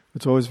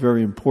It's always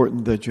very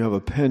important that you have a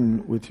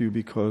pen with you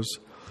because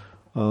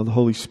the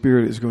Holy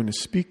Spirit is going to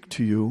speak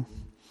to you.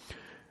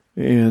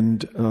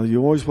 And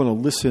you always want to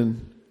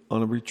listen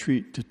on a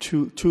retreat to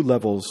two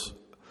levels.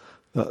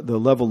 The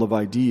level of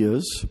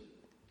ideas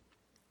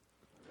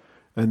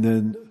and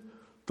then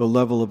the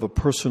level of a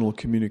personal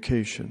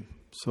communication.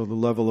 So the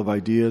level of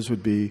ideas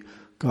would be,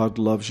 God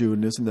loves you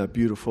and isn't that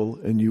beautiful?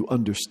 And you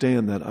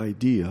understand that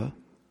idea.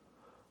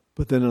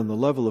 But then on the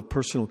level of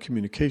personal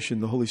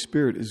communication, the Holy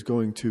Spirit is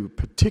going to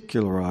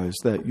particularize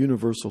that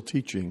universal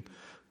teaching,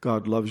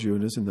 God loves you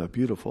and isn't that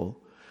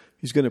beautiful?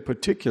 He's going to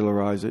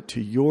particularize it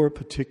to your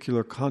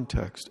particular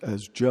context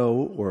as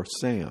Joe or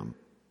Sam.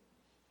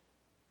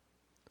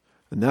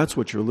 And that's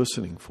what you're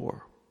listening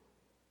for.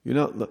 You're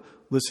not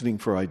listening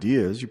for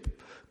ideas.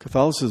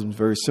 Catholicism is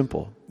very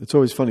simple. It's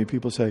always funny.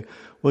 People say,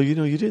 well, you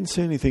didn't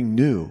say anything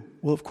new.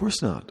 Well, of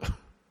course not.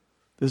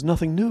 There's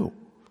nothing new.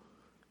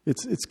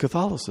 It's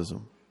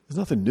Catholicism. There's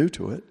nothing new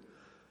to it.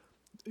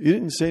 You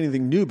didn't say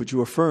anything new, but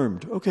you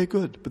affirmed. Okay,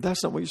 good. But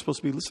that's not what you're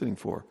supposed to be listening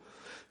for.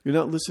 You're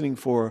not listening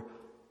for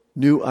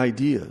new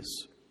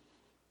ideas.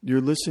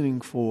 You're listening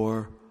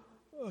for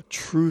a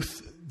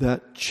truth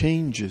that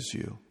changes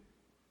you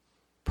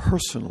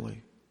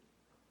personally.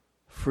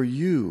 For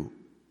you,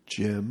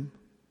 Jim.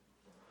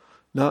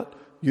 Not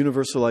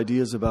universal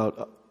ideas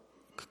about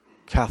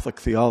Catholic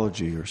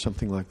theology or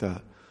something like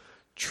that.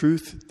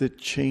 Truth that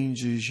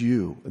changes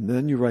you. And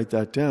then you write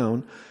that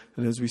down.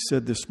 And as we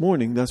said this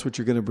morning, that's what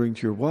you're going to bring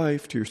to your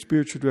wife, to your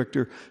spiritual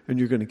director, and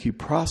you're going to keep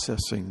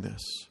processing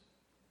this.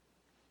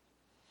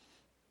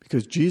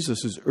 Because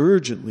Jesus is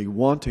urgently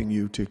wanting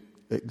you to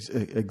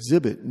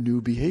exhibit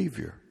new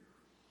behavior.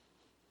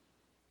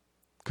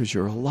 Because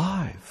you're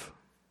alive.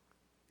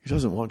 He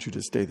doesn't want you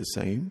to stay the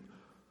same.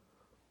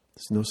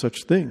 There's no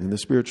such thing. In the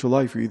spiritual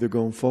life, you're either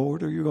going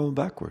forward or you're going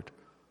backward.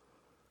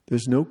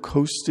 There's no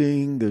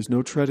coasting. There's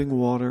no treading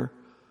water.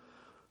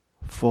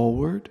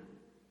 Forward,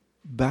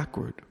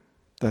 backward.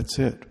 That's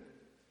it.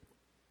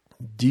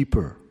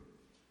 Deeper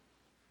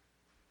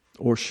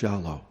or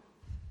shallow.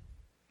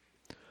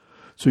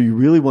 So you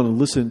really want to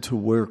listen to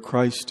where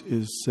Christ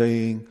is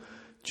saying,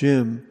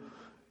 Jim,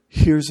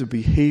 here's a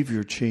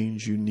behavior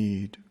change you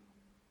need.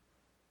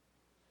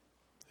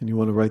 And you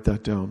want to write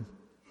that down.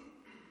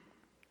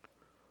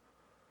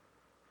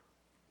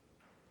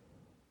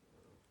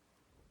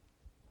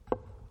 In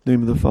the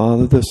name of the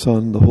Father, the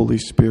Son, the Holy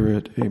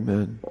Spirit.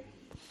 Amen.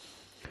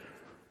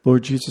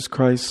 Lord Jesus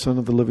Christ, Son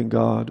of the living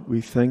God,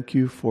 we thank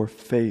you for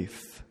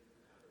faith.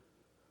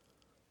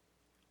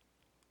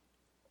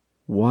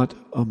 What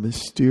a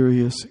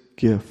mysterious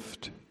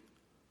gift.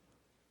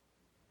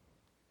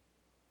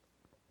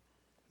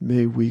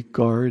 May we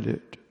guard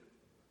it.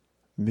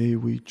 May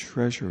we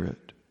treasure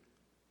it.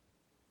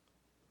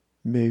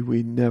 May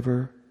we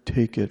never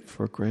take it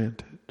for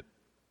granted.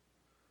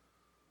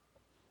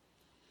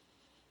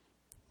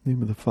 In the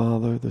name of the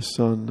Father, the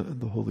Son,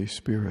 and the Holy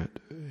Spirit.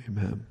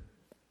 Amen.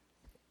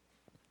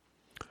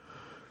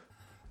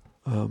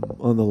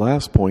 On the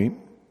last point,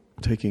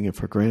 taking it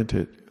for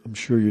granted, I'm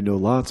sure you know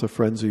lots of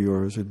friends of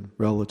yours and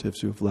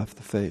relatives who have left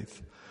the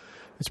faith.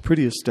 It's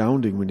pretty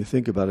astounding when you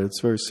think about it.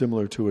 It's very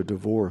similar to a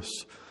divorce.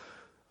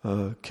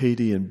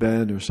 Katie and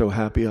Ben are so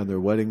happy on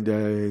their wedding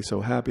day, so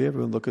happy.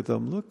 Everyone look at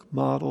them. Look,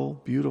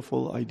 model,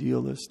 beautiful,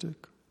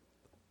 idealistic.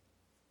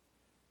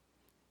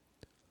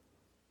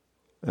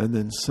 And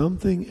then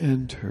something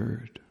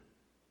entered.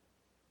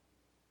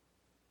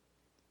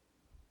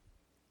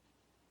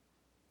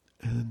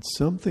 And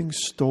something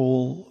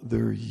stole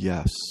their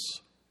yes.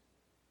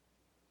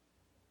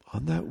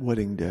 On that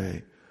wedding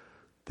day,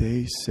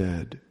 they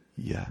said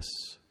yes.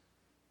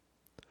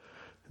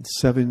 And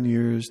 7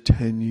 years,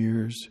 10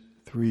 years,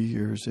 3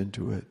 years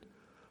into it,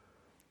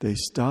 they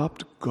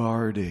stopped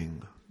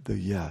guarding the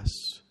yes.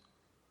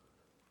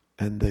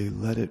 And they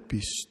let it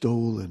be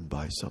stolen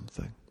by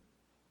something.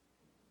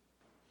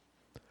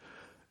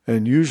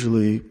 And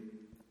usually,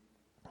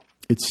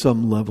 it's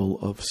some level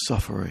of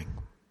suffering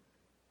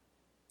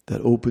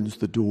that opens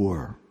the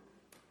door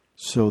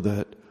so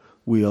that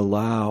we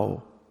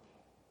allow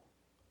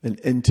an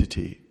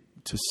entity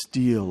to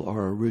steal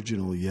our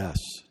original yes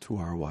to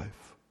our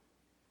wife.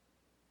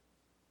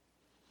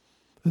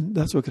 And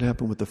that's what can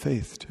happen with the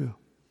faith, too.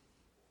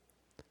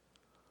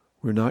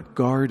 We're not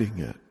guarding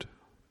it.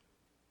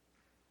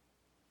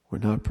 We're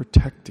not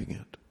protecting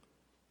it.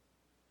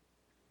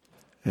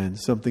 And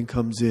something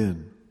comes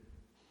in.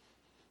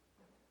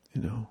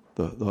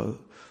 The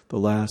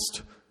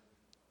last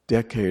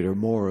decade or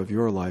more of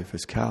your life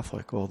as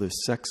Catholic, all this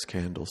sex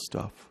scandal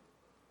stuff.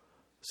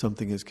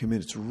 Something has come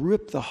in. It's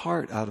ripped the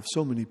heart out of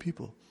so many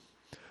people.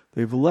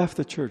 They've left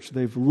the church.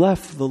 They've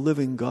left the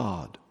living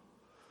God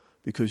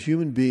because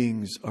human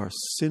beings are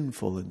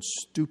sinful and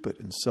stupid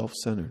and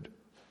self-centered.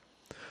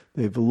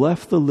 They've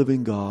left the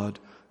living God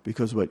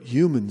because what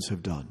humans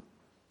have done.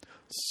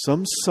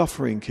 Some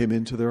suffering came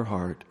into their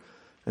heart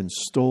and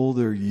stole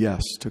their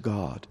yes to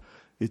God.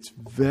 It's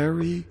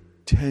very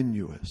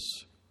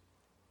tenuous.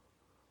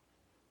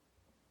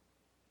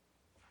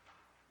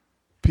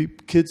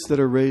 Kids that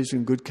are raised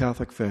in good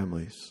Catholic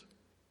families,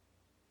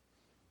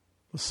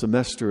 A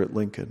semester at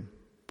Lincoln,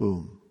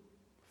 boom,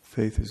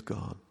 faith is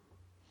gone.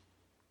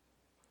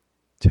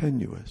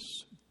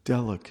 Tenuous,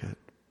 delicate.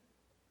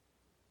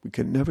 We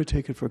can never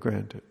take it for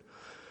granted.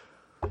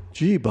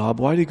 Gee, Bob,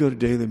 why do you go to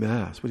daily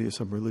Mass? What are you,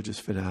 some religious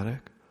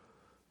fanatic?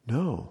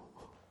 No.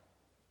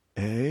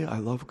 A, I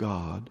love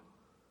God.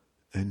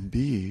 And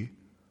B,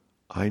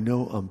 I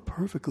know I'm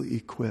perfectly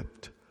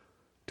equipped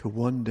to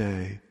one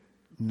day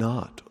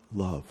not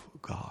love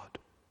God.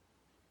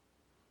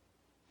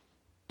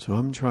 So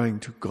I'm trying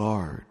to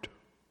guard.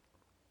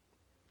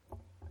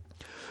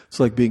 It's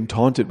like being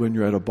taunted when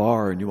you're at a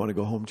bar and you want to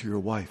go home to your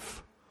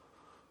wife.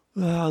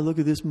 Ah, look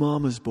at this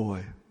mama's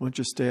boy. Why don't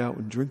you stay out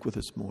and drink with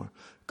us more?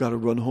 Got to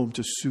run home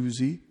to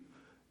Susie?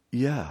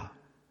 Yeah,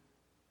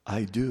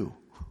 I do.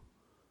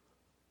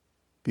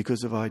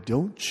 Because if I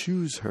don't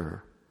choose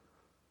her,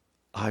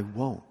 I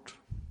won't.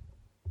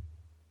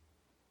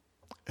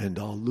 And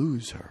I'll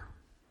lose her.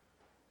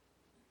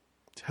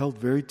 It's held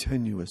very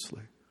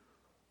tenuously.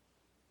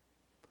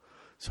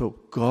 So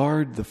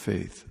guard the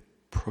faith.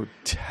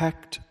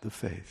 Protect the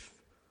faith.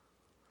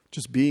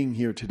 Just being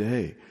here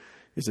today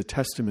is a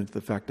testament to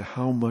the fact of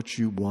how much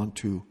you want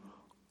to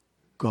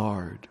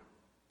guard,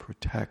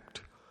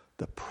 protect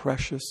the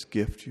precious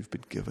gift you've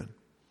been given.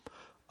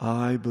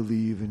 I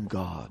believe in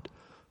God,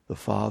 the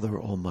Father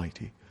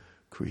Almighty,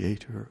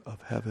 creator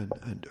of heaven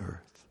and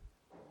earth.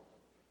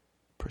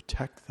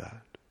 Protect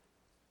that.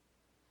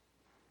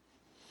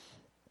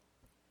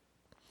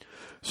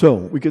 So,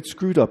 we get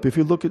screwed up. If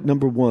you look at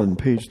number 1,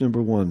 page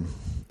number 1,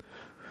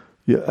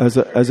 as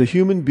a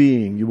human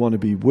being, you want to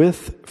be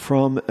with,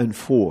 from, and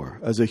for.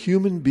 As a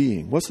human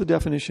being, what's the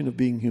definition of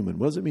being human?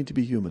 What does it mean to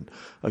be human?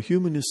 A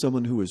human is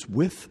someone who is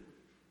with,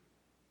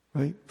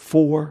 right,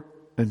 for,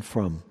 and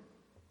from.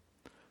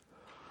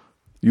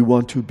 You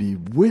want to be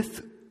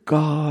with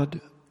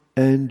God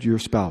and your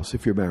spouse,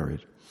 if you're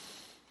married.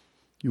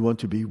 You want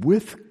to be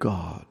with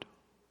God.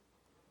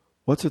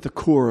 What's at the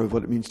core of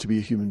what it means to be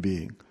a human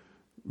being?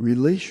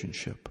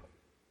 Relationship.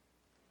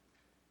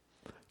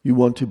 You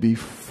want to be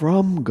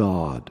from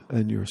God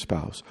and your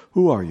spouse.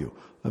 Who are you?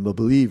 I'm a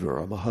believer.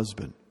 I'm a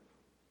husband.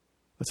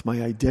 That's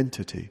my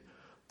identity.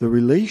 The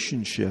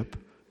relationship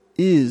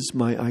is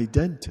my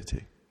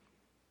identity.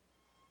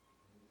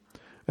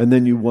 And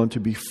then you want to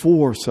be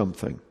for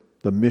something,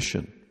 the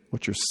mission,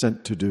 what you're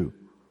sent to do.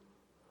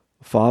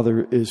 The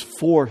father is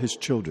for his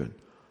children.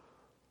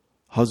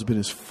 Husband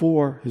is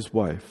for his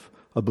wife.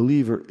 A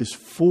believer is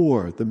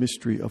for the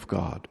mystery of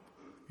God.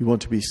 You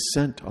want to be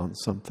sent on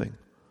something.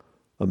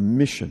 A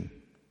mission.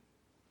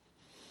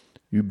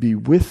 You be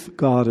with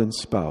God and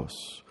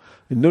spouse.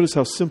 And notice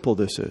how simple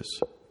this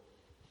is.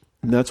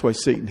 And that's why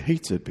Satan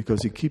hates it,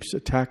 because he keeps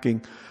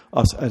attacking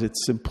us at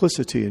its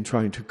simplicity and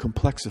trying to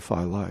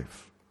complexify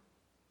life.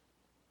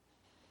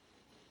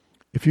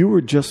 If you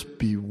would just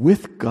be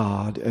with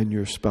God and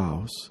your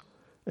spouse,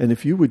 and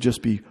if you would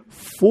just be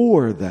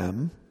for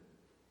them,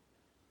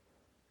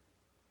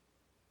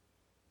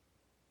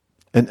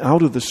 and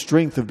out of the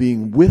strength of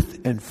being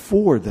with and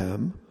for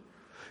them,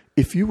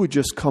 if you would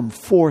just come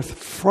forth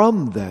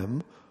from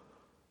them,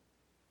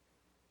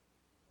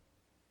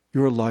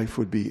 your life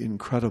would be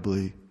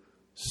incredibly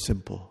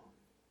simple.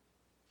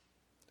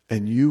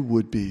 And you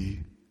would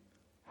be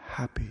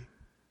happy.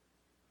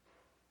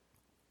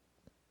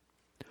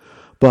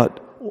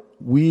 But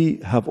we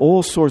have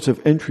all sorts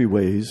of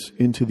entryways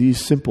into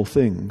these simple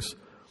things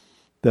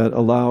that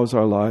allows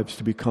our lives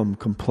to become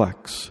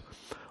complex.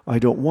 I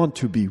don't want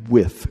to be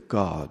with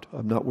God.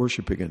 I'm not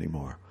worshiping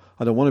anymore.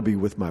 I don't want to be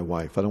with my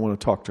wife. I don't want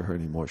to talk to her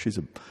anymore. She's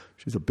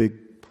a big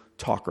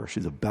talker.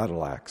 She's a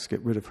battle axe.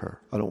 Get rid of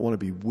her. I don't want to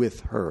be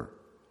with her.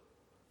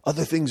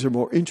 Other things are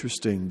more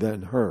interesting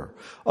than her.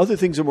 Other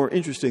things are more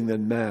interesting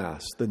than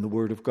Mass, than the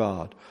Word of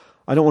God.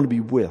 I don't want to be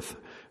with.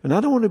 And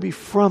I don't want to be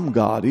from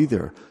God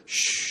either.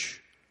 Shh.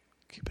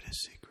 Keep it a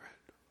secret.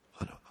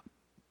 I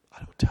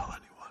don't tell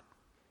anyone.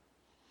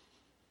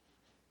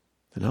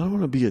 And I don't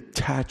want to be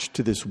attached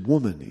to this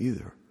woman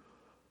either.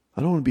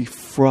 I don't want to be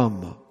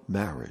from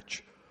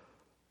marriage.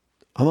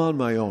 I'm on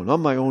my own.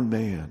 I'm my own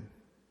man.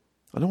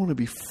 I don't want to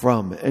be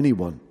from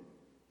anyone.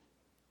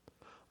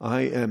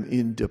 I am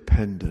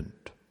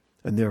independent.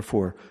 And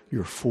therefore,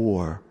 you're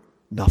for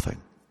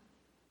nothing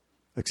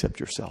except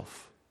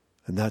yourself.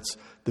 And that's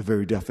the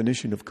very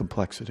definition of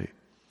complexity.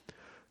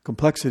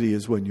 Complexity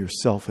is when you're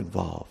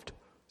self-involved.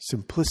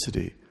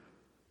 Simplicity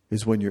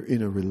is when you're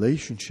in a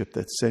relationship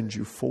that sends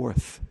you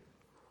forth.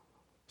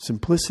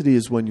 Simplicity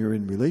is when you're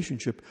in a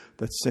relationship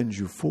that sends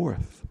you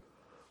forth.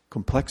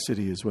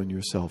 Complexity is when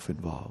you're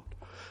self-involved.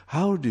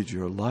 How did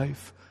your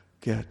life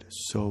get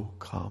so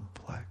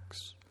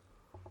complex?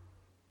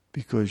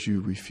 Because you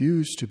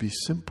refused to be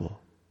simple.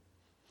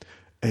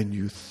 And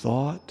you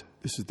thought,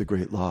 this is the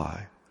great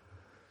lie,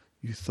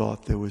 you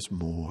thought there was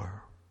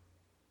more.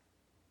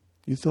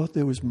 You thought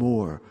there was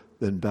more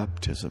than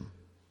baptism.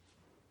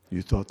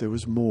 You thought there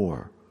was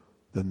more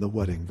than the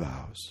wedding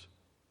vows.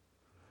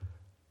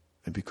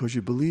 And because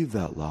you believed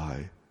that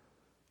lie,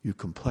 you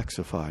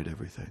complexified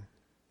everything.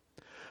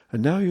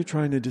 And now you're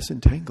trying to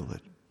disentangle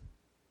it.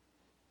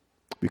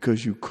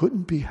 because you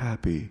couldn't be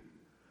happy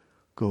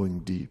going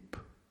deep.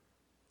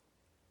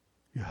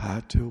 You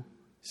had to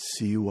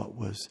see what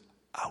was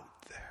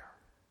out there.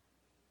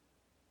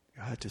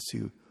 You had to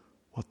see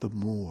what the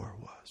more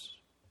was.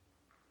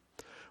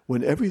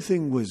 When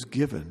everything was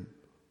given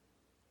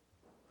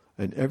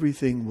and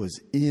everything was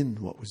in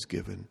what was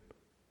given,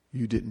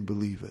 you didn't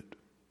believe it.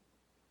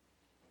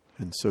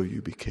 And so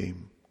you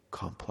became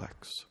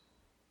complex.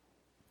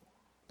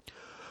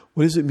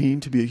 What does it mean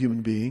to be a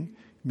human being?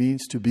 It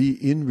means to be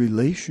in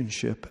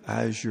relationship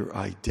as your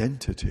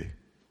identity.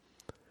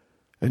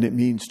 And it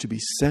means to be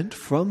sent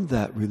from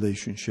that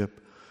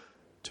relationship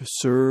to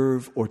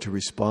serve or to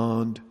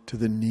respond to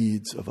the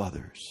needs of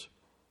others.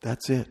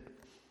 That's it.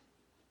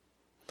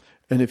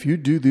 And if you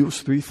do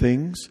those three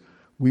things,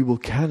 we will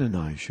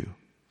canonize you.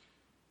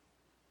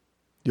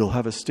 You'll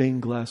have a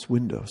stained glass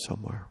window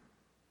somewhere.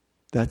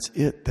 That's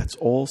it. That's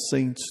all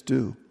saints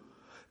do.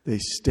 They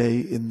stay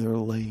in their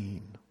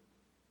lane.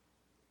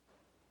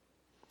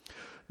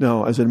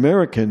 Now, as an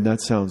American,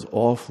 that sounds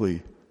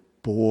awfully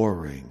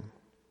boring,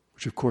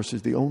 which of course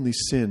is the only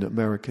sin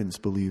Americans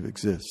believe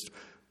exists,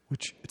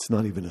 which it's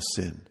not even a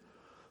sin.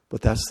 But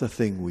that's the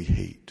thing we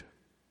hate.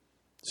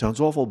 Sounds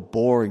awful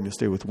boring to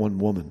stay with one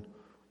woman.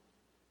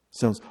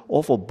 Sounds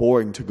awful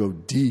boring to go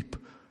deep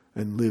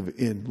and live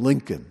in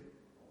Lincoln.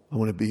 I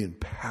want to be in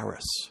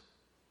Paris.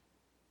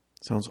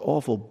 Sounds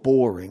awful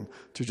boring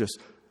to just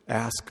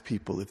ask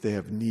people if they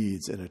have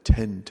needs and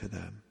attend to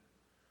them.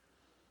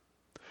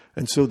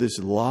 And so this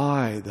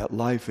lie that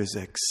life is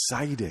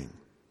exciting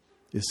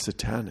is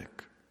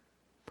satanic.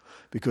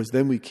 Because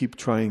then we keep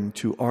trying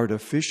to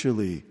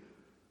artificially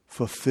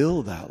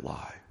fulfill that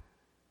lie.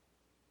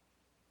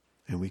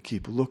 And we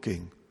keep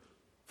looking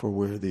for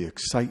where the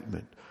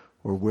excitement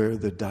or where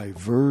the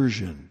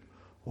diversion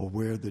or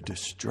where the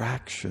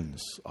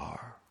distractions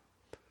are.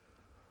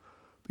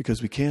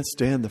 Because we can't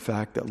stand the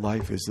fact that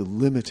life is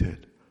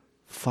limited,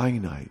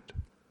 finite,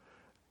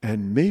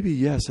 and maybe,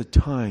 yes, at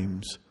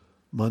times,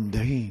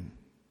 mundane.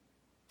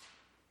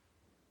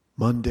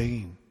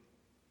 Mundane.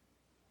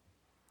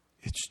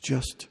 It's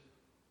just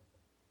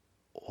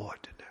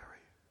ordinary.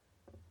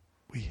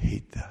 We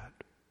hate that.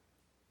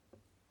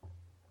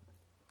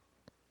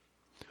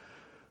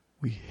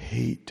 We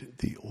hate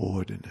the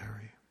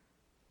ordinary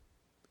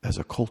as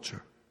a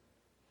culture.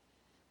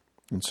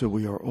 And so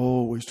we are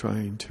always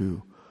trying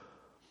to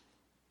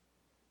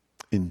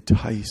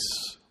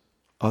entice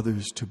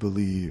others to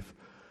believe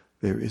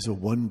there is a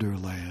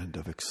wonderland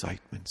of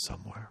excitement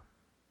somewhere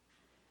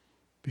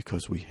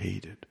because we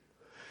hate it.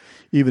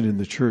 Even in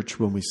the church,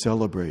 when we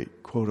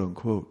celebrate, quote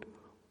unquote,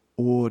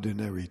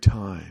 ordinary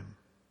time,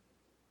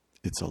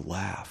 it's a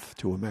laugh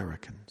to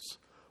Americans.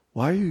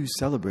 Why are you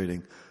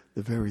celebrating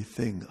the very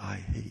thing I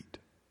hate?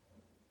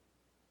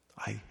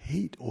 I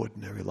hate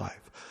ordinary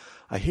life.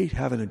 I hate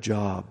having a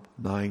job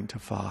 9 to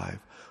 5,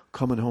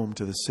 coming home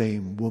to the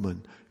same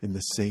woman in the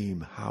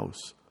same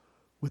house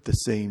with the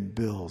same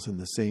bills and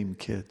the same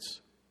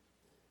kids.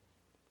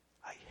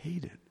 I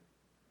hate it.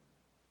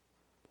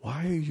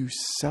 Why are you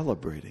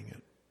celebrating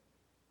it?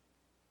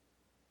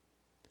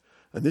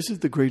 And this is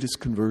the greatest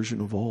conversion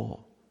of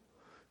all,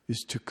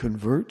 is to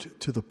convert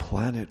to the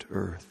planet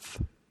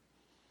Earth.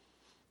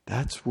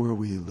 That's where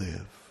we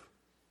live.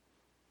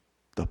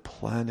 The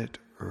planet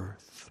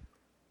Earth.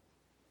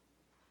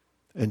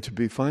 And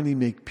to finally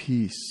make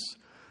peace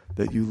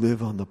that you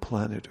live on the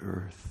planet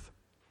Earth.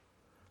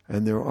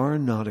 And there are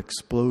not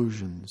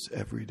explosions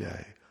every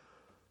day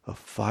of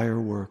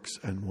fireworks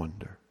and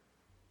wonder.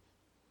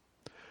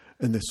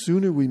 And the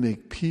sooner we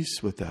make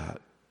peace with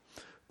that,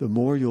 the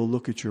more you'll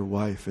look at your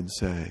wife and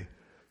say,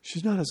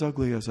 she's not as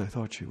ugly as I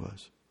thought she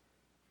was.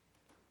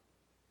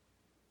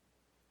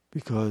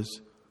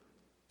 Because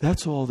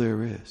that's all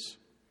there is.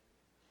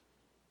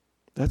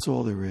 That's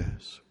all there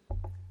is.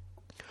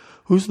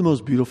 Who's the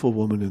most beautiful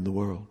woman in the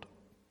world?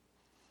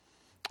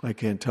 I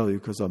can't tell you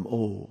because I'm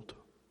old.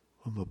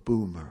 I'm a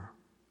boomer.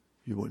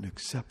 You wouldn't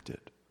accept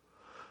it.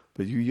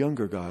 But you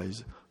younger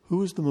guys,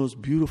 who is the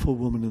most beautiful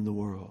woman in the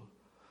world?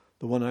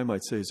 The one I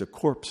might say is a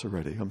corpse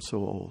already. I'm so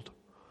old.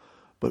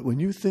 But when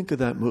you think of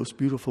that most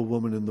beautiful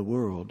woman in the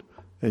world,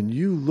 and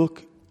you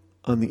look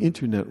on the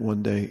internet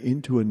one day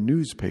into a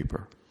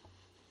newspaper,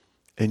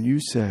 and you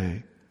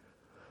say,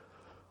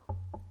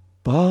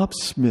 Bob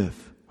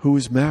Smith, who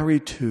is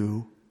married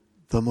to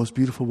the most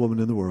beautiful woman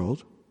in the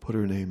world, put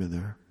her name in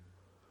there,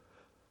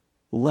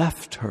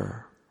 left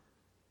her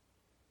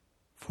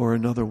for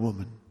another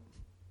woman.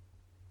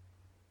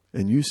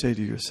 And you say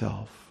to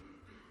yourself,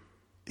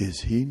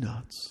 is he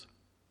nuts?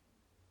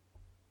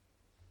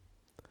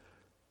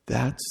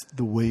 That's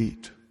the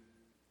weight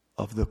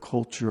of the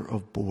culture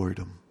of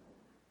boredom.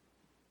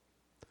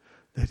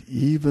 That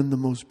even the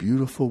most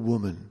beautiful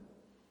woman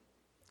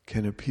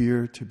can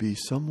appear to be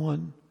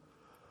someone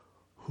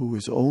who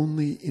is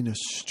only in a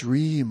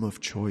stream of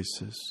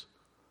choices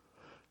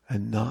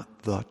and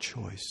not the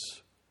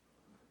choice.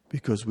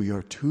 Because we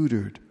are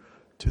tutored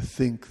to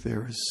think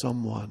there is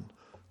someone,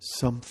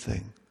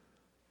 something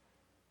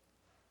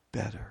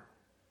better,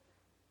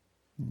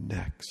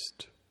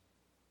 next.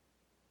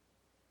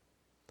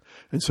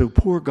 And so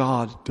poor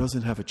God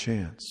doesn't have a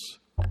chance,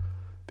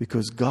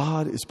 because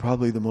God is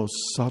probably the most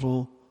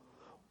subtle,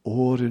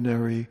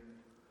 ordinary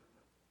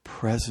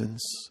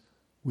presence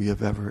we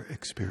have ever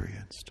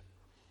experienced.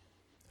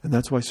 And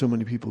that's why so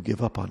many people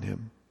give up on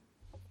him.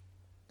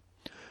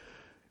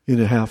 In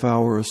a half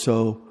hour or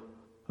so,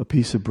 a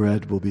piece of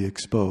bread will be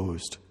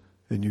exposed,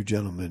 and you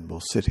gentlemen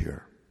will sit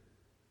here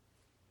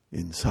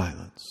in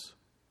silence,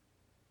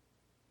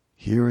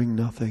 hearing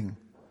nothing,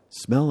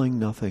 smelling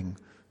nothing,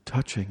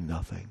 touching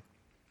nothing,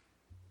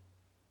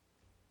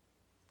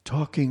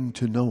 talking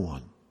to no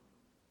one.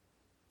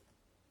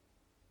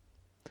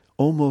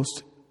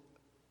 Almost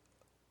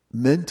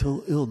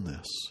mental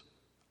illness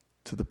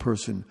to the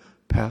person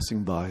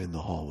passing by in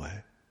the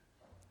hallway.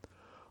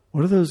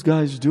 What are those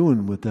guys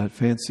doing with that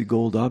fancy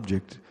gold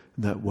object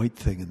and that white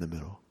thing in the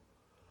middle?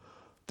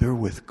 They're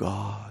with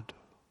God.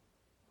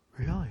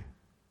 Really?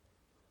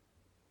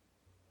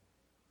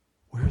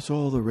 Where's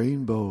all the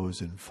rainbows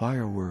and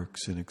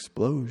fireworks and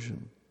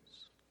explosions?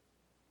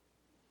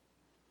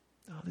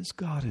 Now, this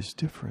God is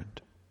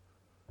different.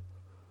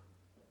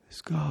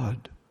 This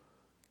God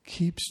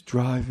keeps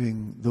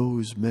driving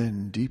those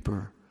men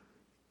deeper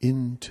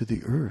into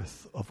the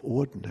earth of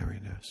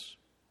ordinariness.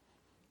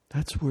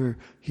 That's where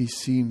he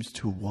seems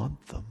to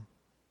want them.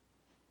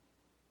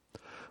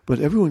 But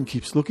everyone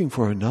keeps looking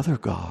for another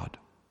God,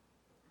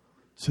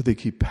 so they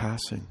keep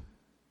passing.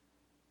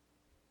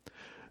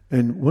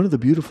 And one of the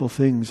beautiful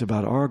things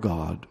about our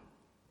God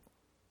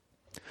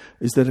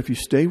is that if you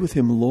stay with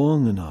him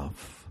long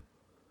enough,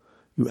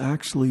 you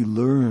actually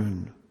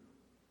learn.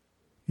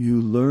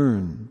 You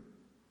learn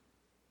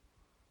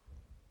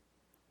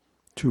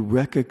to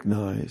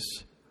recognize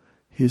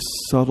his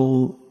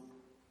subtle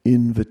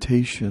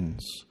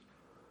invitations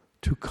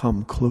to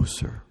come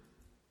closer.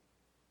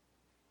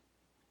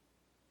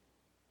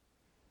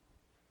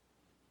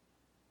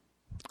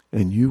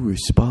 And you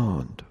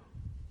respond.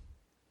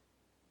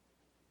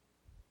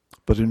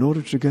 But in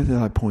order to get to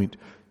that point,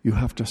 you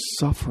have to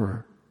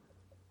suffer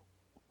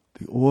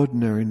the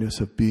ordinariness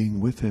of being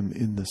with him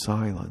in the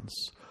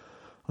silence,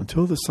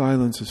 until the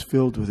silence is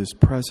filled with his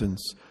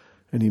presence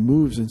and he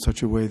moves in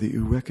such a way that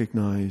you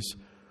recognize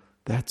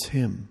that's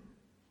him.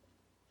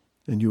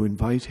 And you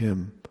invite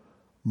him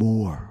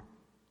more.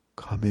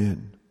 Come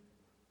in.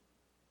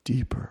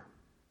 Deeper.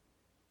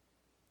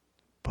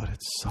 But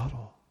it's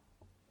subtle.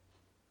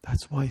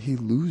 That's why he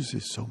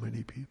loses so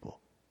many people.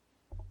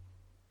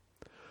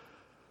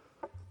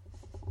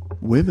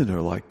 Women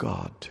are like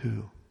God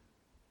too.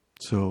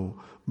 So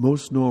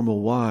most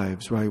normal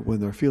wives, right, when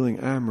they're feeling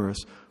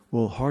amorous,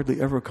 will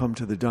hardly ever come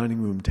to the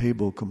dining room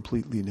table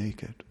completely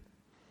naked.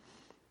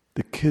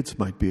 The kids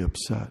might be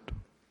upset.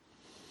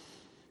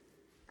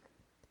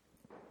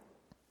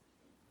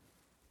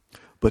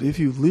 But if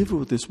you live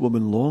with this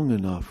woman long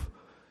enough,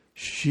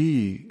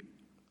 she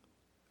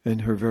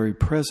and her very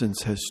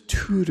presence has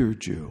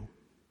tutored you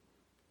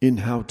in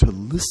how to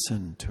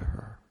listen to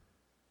her.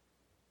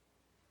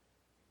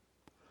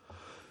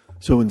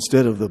 So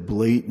instead of the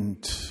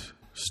blatant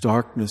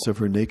starkness of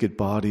her naked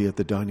body at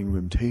the dining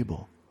room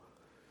table,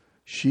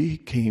 she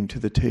came to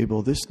the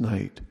table this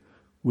night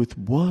with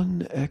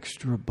one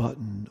extra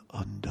button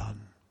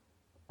undone.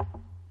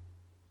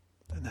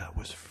 And that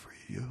was for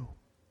you.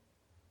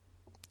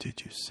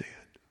 Did you see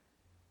it?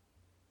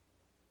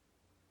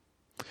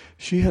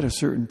 She had a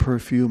certain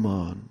perfume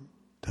on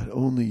that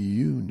only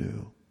you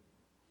knew.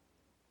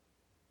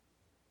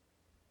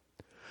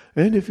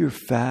 And if you're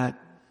fat,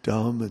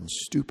 dumb, and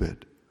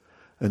stupid,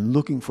 and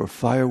looking for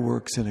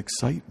fireworks and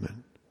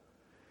excitement,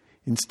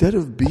 instead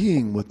of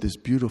being with this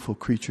beautiful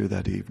creature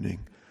that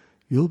evening,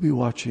 you'll be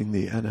watching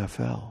the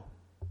NFL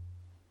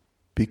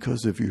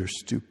because of your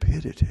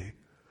stupidity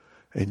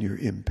and your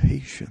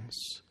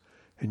impatience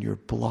and your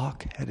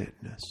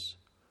blockheadedness,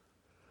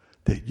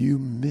 that you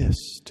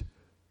missed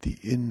the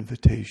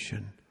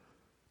invitation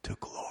to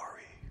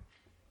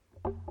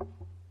glory.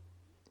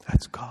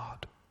 That's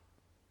God.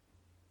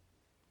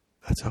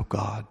 That's how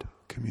God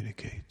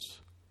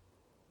communicates.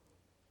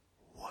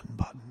 One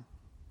button.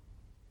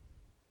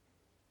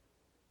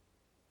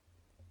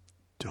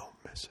 Don't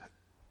miss it.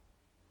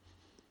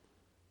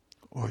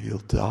 Or you'll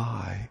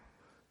die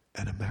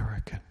an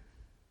American.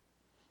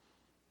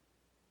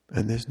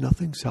 And there's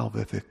nothing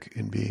salvific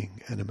in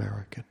being an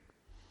American.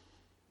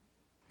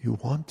 You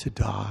want to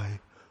die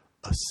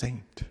a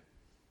saint.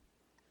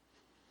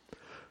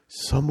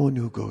 Someone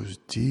who goes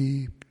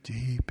deep,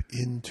 deep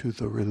into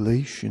the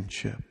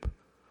relationship,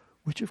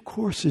 which of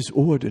course is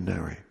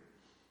ordinary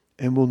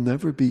and will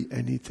never be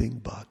anything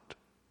but.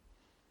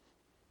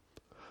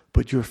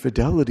 But your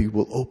fidelity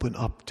will open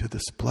up to the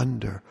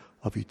splendor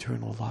of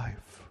eternal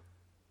life.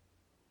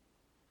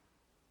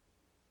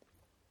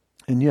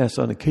 And yes,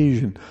 on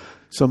occasion,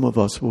 some of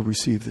us will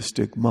receive the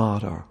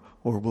stigmata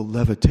or will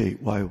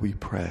levitate while we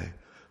pray,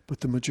 but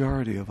the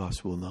majority of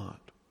us will not.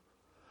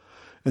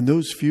 And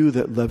those few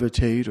that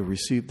levitate or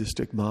receive the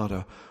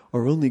stigmata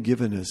are only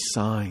given as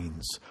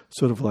signs,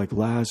 sort of like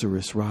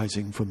Lazarus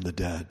rising from the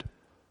dead.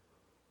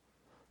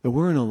 There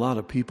weren't a lot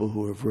of people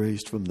who have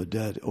raised from the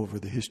dead over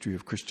the history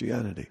of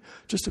Christianity.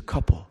 Just a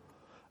couple,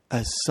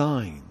 as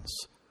signs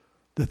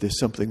that there's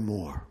something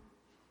more.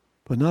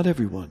 But not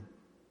everyone.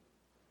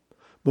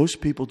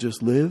 Most people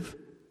just live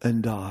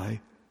and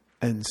die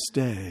and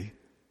stay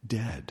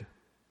dead.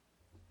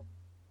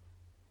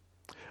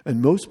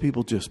 And most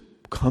people just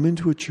come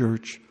into a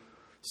church,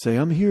 say,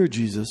 I'm here,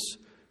 Jesus,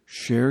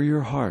 share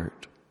your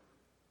heart,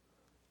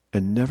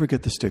 and never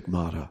get the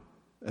stigmata,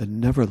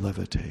 and never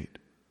levitate.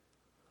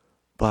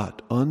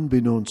 But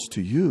unbeknownst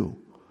to you,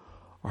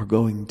 are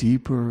going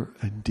deeper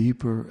and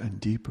deeper and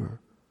deeper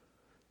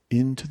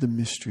into the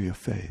mystery of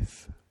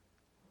faith,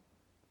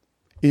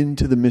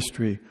 into the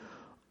mystery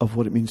of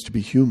what it means to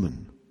be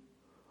human,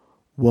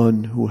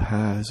 one who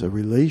has a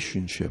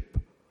relationship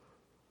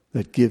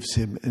that gives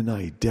him an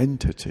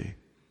identity,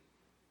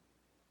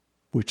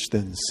 which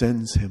then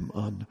sends him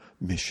on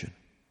mission.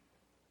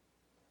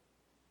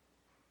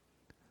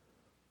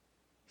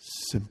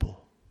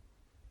 Simple.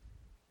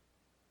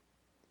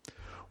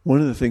 One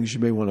of the things you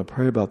may want to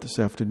pray about this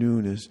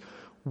afternoon is,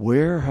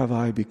 where have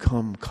I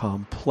become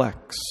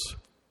complex?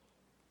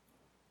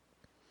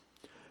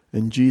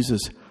 And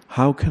Jesus,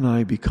 how can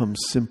I become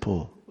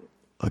simple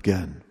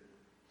again?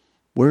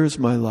 Where has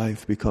my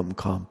life become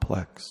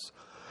complex?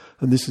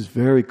 And this is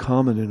very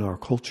common in our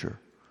culture.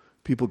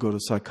 People go to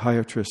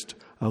psychiatrists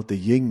out the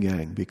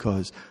yin-yang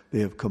because they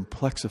have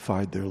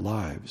complexified their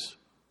lives.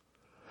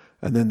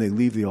 And then they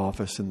leave the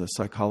office and the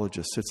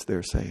psychologist sits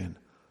there saying,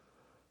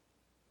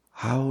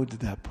 how did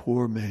that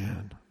poor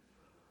man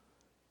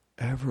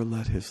ever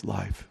let his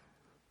life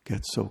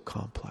get so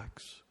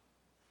complex?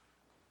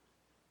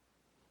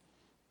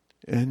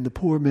 And the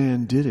poor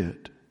man did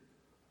it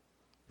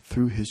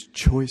through his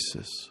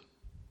choices.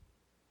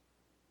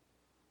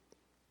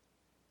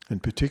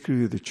 And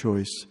particularly the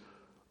choice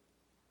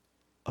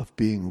of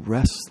being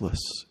restless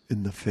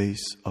in the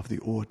face of the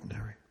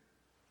ordinary.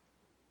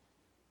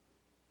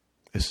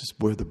 This is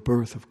where the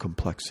birth of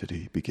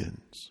complexity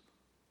begins.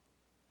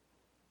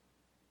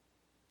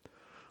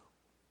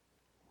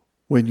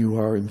 When you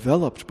are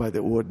enveloped by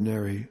the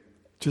ordinary,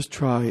 just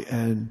try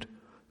and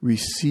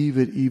receive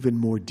it even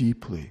more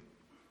deeply.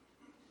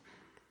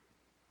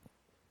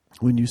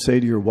 When you say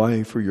to your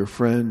wife or your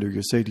friend, or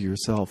you say to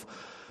yourself,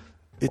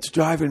 it's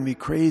driving me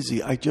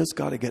crazy, I just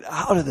got to get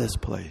out of this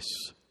place.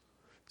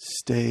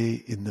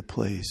 Stay in the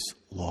place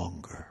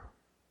longer.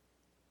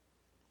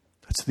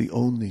 That's the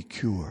only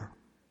cure.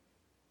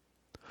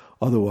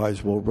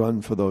 Otherwise, we'll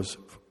run for those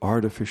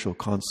artificial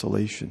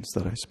consolations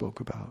that I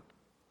spoke about.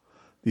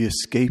 The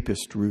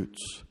escapist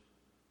routes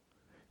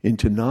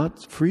into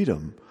not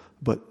freedom,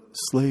 but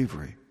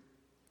slavery.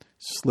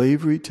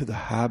 Slavery to the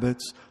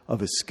habits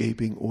of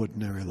escaping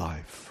ordinary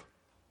life.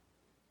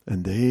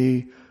 And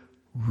they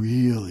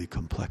really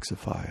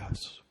complexify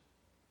us.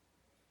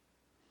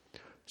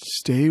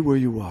 Stay where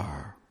you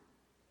are.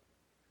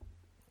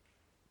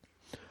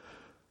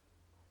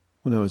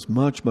 When I was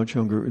much, much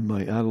younger, in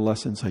my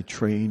adolescence, I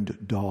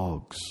trained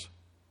dogs.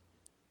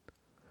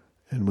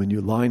 And when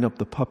you line up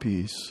the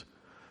puppies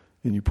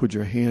and you put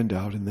your hand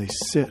out and they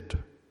sit,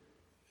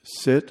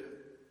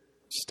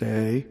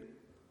 stay,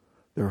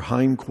 their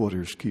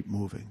hindquarters keep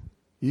moving,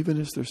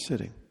 even as they're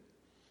sitting.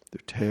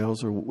 Their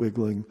tails are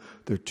wiggling,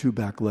 their two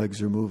back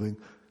legs are moving.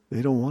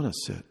 They don't want to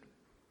sit.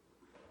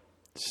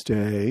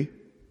 Stay.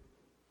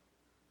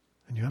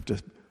 And you have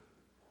to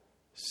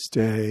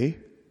stay.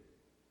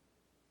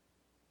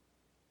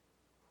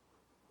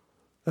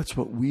 That's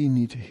what we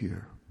need to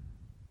hear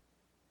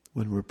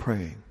when we're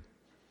praying.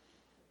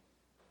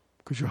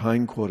 Because your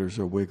hindquarters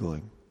are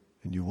wiggling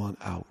and you want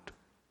out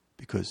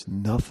because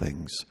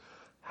nothing's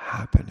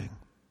happening.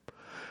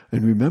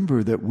 And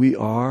remember that we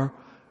are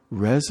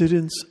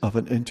residents of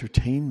an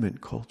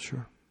entertainment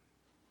culture.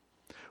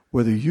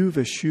 Whether you've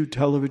eschewed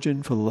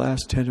television for the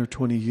last 10 or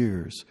 20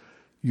 years,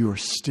 you are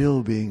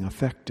still being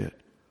affected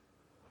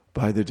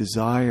by the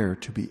desire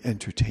to be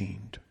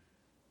entertained.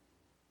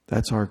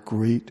 That's our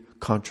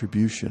great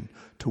contribution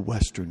to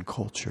Western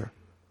culture.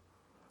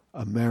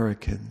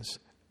 Americans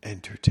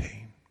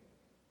entertain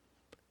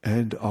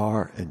and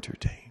are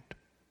entertained.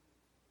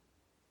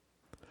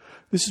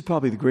 This is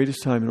probably the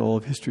greatest time in all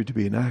of history to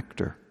be an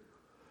actor.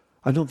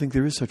 I don't think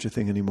there is such a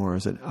thing anymore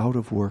as an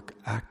out-of-work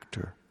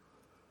actor.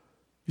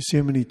 You see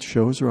how many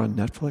shows are on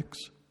Netflix,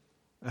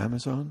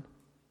 Amazon,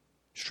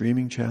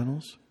 streaming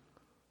channels?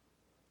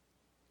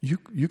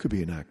 You could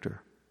be an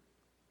actor.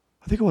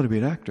 I think I want to be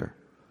an actor.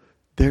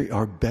 They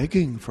are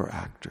begging for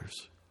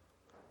actors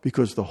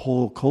because the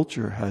whole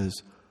culture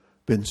has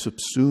been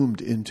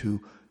subsumed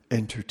into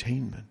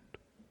entertainment.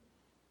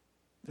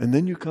 And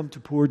then you come to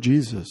poor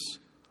Jesus,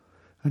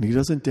 and he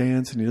doesn't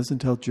dance and he doesn't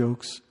tell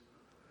jokes.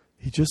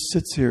 He just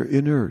sits here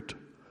inert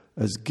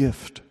as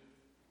gift.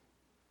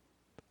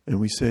 And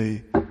we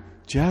say,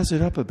 jazz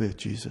it up a bit,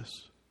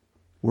 Jesus.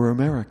 We're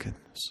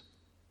Americans.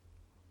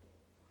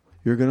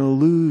 You're going to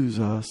lose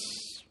us.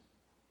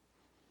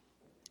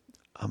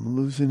 I'm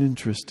losing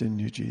interest in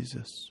you,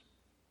 Jesus.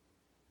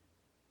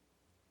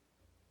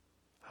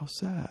 How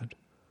sad.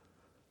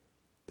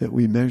 that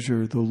we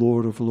measure the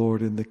Lord of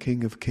Lords and the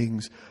King of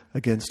Kings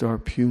against our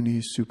puny,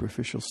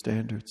 superficial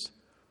standards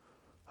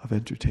of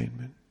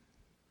entertainment.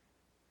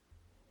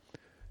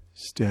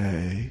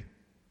 Stay.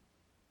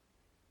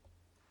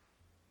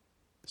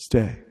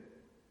 Stay.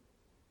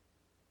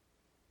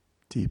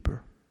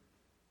 Deeper.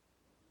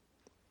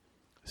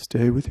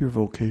 Stay with your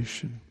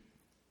vocation.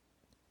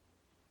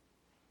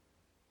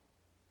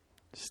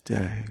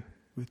 Stay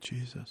with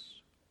Jesus.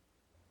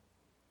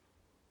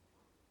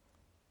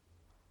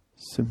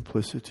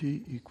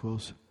 Simplicity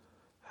equals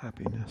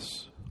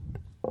happiness.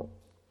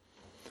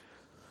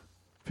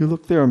 If you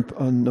look there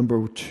on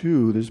number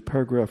 2, there's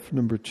paragraph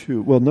number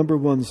 2. Well, number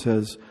 1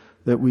 says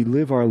that we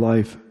live our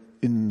life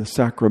in the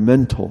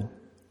sacramental.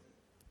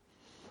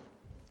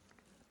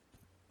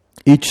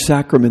 Each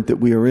sacrament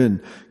that we are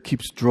in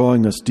keeps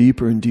drawing us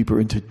deeper and deeper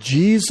into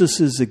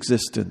Jesus'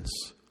 existence.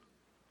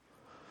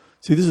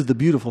 See, this is the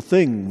beautiful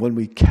thing when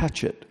we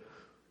catch it.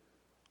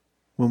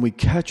 When we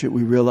catch it,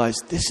 we realize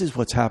this is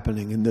what's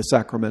happening in the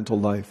sacramental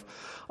life.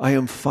 I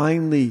am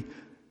finally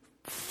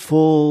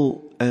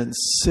full and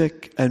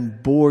sick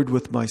and bored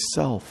with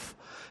myself.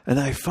 And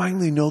I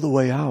finally know the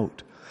way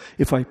out.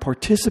 If I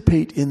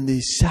participate in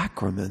these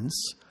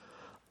sacraments,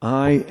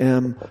 I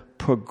am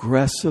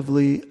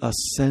progressively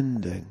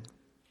ascending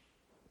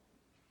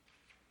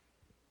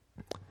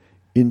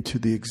into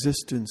the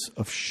existence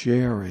of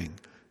sharing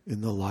in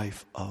the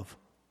life of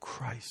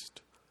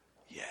Christ.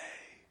 Yay!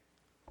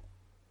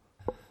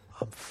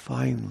 I'm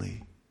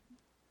finally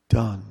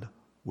done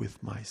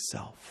with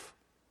myself.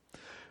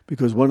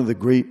 Because one of the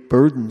great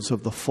burdens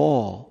of the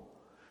fall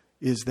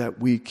is that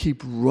we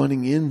keep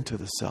running into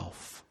the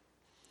self.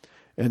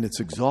 And it's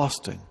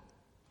exhausting.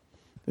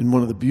 And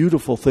one of the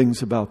beautiful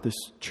things about this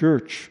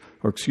church,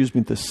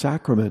 this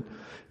sacrament,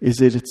 is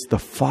that it's the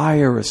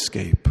fire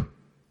escape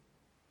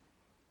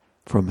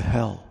from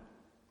hell.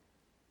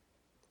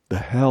 The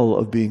hell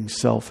of being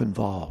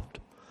self-involved.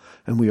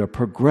 And we are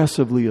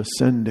progressively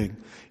ascending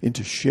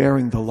into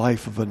sharing the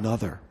life of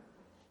another.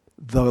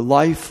 The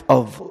life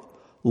of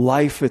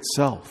life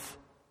itself.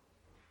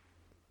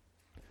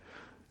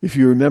 If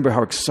you remember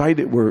how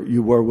excited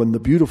you were when the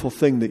beautiful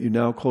thing that you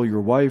now call your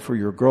wife or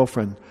your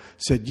girlfriend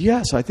said,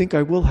 yes, I think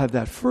I will have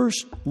that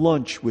first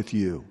lunch with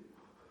you.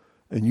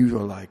 And you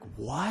are like,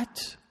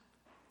 what?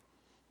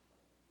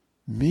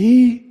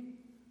 Me?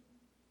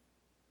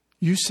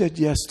 You said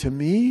yes to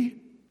me?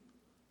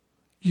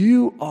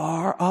 You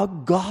are a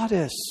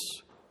goddess.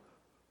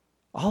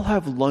 I'll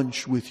have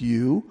lunch with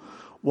you.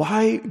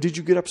 Why did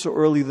you get up so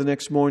early the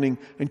next morning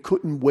and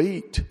couldn't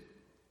wait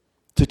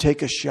to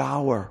take a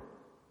shower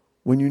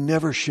when you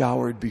never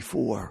showered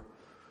before?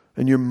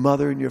 And your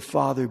mother and your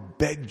father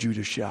begged you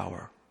to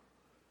shower.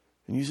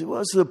 And you said,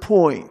 what's the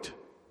point?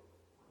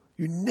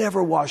 You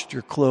never washed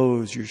your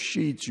clothes, your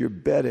sheets, your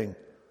bedding.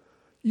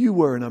 You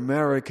were an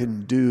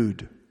American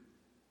dude.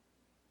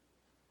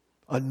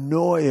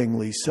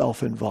 Annoyingly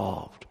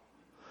self-involved.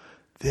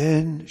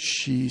 Then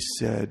she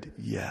said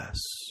yes.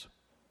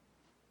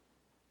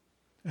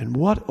 And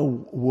what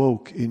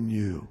awoke in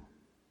you?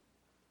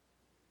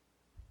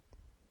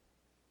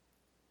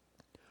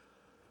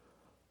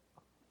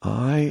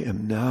 I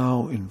am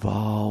now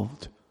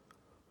involved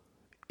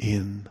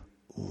in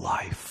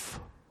life.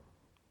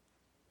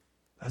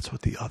 That's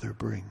what the other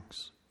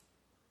brings.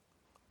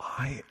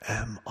 I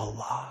am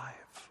alive.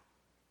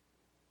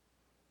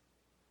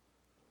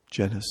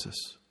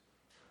 Genesis.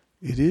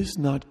 It is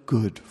not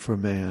good for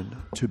man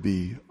to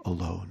be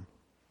alone.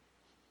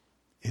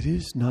 It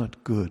is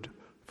not good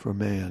for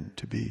man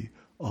to be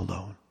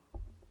alone.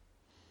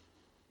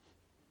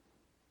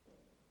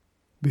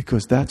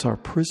 Because that's our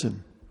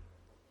prison.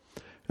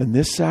 And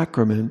this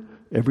sacrament,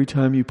 every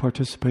time you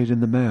participate in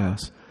the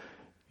Mass,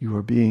 you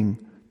are being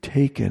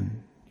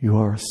taken, you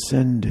are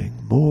ascending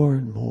more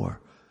and more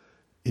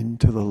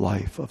into the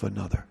life of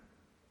another.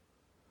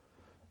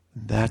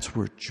 And that's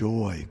where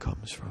joy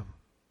comes from.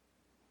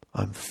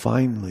 I'm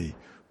finally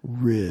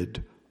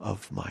rid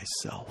of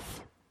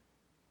myself.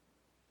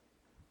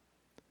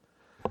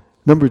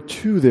 Number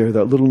 2 there,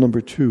 that little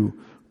number 2,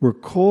 we're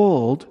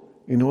called,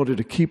 in order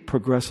to keep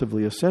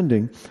progressively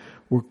ascending,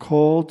 we're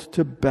called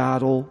to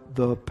battle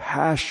the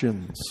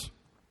passions.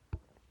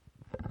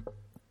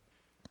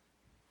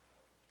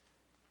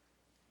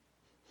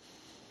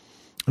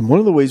 And one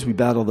of the ways we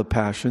battle the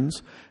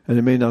passions, and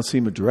it may not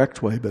seem a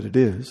direct way, but it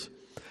is,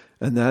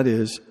 and that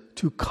is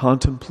to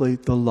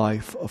contemplate the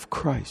life of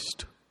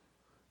Christ.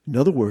 In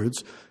other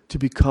words, to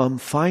become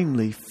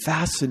finally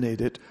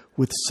fascinated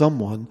with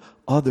someone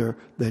other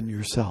than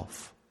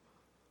yourself.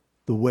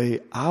 The way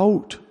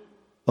out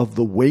of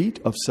the weight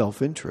of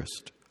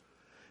self-interest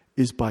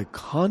is by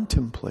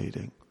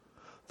contemplating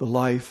the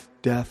life,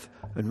 death,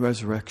 and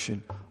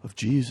resurrection of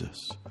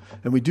Jesus.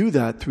 And we do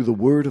that through the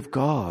Word of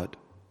God.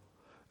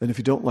 And if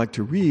you don't like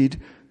to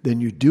read, then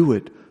you do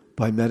it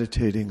by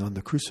meditating on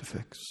the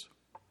crucifix.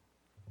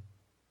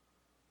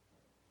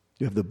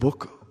 You have the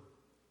book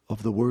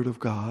of the Word of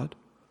God,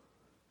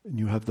 and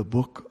you have the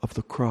book of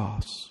the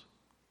cross.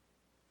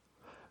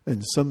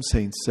 And some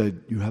saints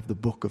said you have the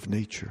book of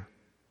nature.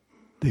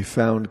 they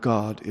found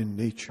God in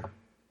nature.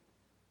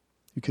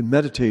 You can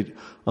meditate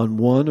on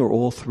one or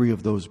all three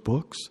of those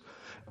books,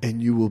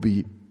 and you will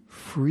be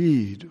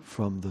freed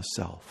from the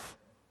self.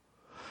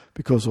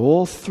 Because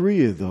all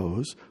three of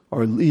those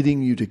are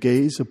leading you to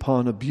gaze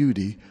upon a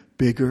beauty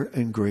bigger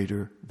and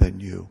greater than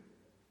you.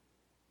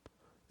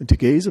 And to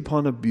gaze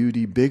upon a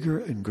beauty bigger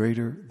and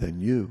greater than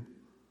you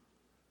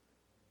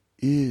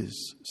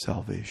is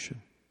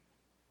salvation.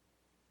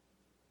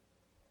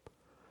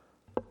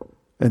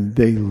 And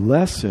they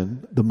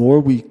lessen, the more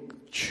we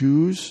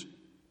choose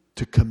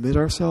to commit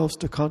ourselves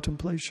to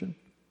contemplation,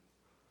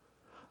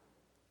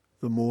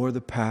 the more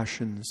the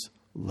passions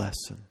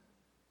lessen.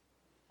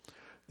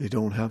 They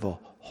don't have a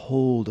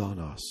hold on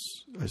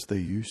us as they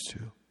used to.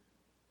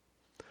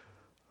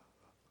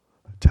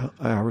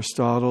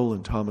 Aristotle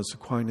and Thomas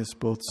Aquinas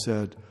both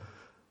said,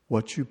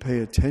 what you pay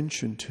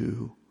attention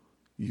to,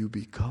 you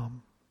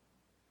become.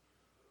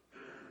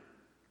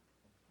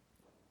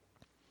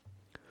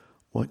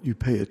 What you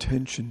pay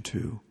attention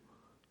to,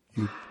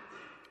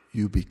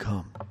 you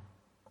become.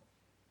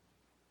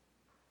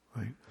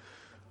 Right?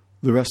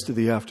 The rest of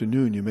the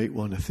afternoon you may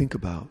want to think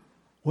about,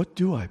 what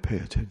do I pay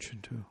attention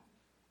to?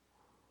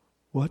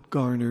 What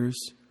garners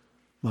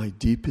my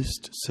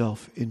deepest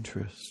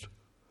self-interest?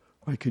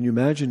 Right? Can you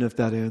imagine if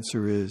that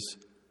answer is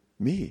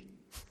me?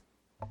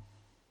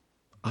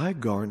 I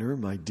garner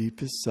my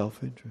deepest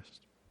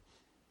self-interest.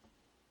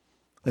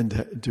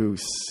 And to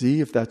see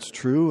if that's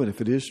true, and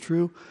if it is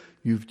true,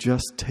 you've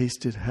just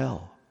tasted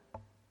hell.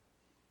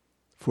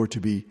 For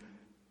to be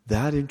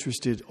that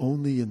interested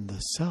only in the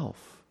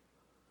self,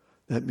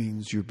 that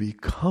means you're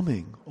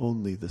becoming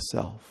only the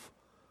self.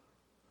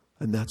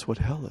 And that's what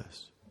hell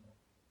is.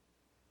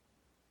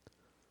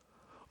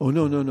 Oh,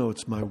 no,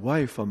 it's my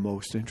wife I'm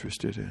most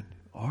interested in.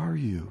 Are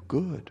you?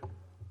 Good.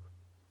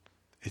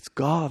 It's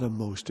God I'm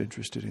most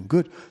interested in.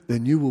 Good.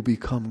 Then you will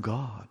become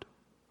God.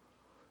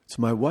 It's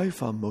my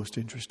wife I'm most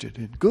interested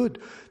in. Good.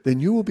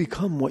 Then you will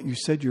become what you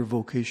said your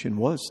vocation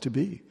was to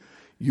be.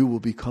 You will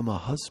become a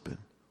husband.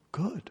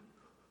 Good.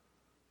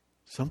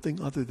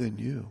 Something other than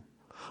you.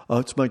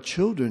 It's my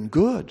children.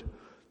 Good.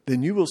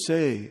 Then you will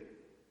say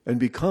and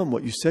become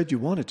what you said you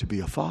wanted to be,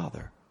 a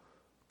father.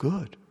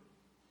 Good.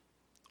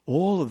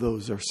 All of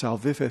those are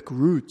salvific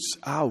roots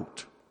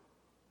out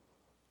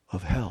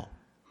of hell.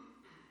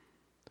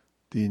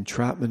 The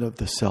entrapment of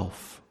the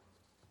self.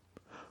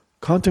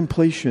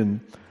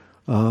 Contemplation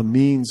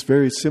means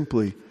very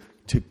simply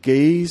to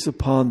gaze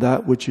upon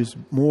that which is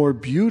more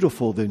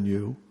beautiful than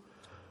you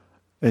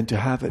and to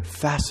have it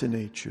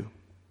fascinate you.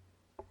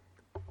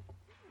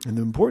 And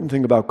the important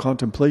thing about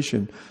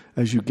contemplation,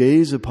 as you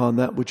gaze upon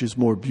that which is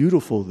more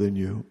beautiful than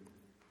you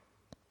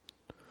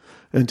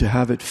and to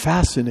have it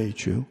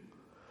fascinate you,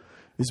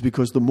 is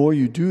because the more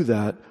you do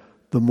that,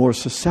 the more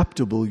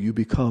susceptible you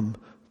become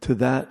to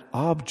that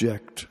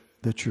object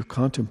that you're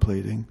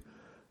contemplating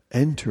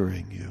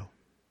entering you.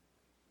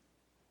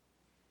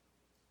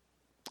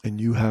 And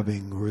you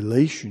having a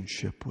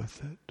relationship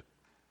with it.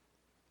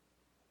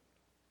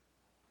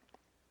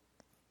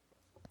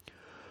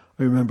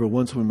 I remember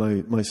once when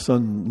my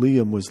son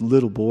Liam was a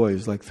little boy, he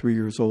was like 3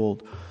 years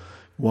old,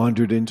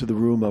 wandered into the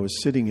room I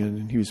was sitting in,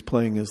 and he was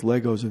playing his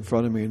Legos in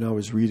front of me, and I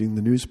was reading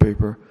the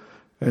newspaper.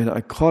 And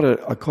I caught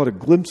a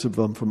glimpse of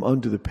him from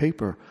under the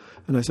paper.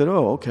 And I said,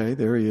 oh, okay,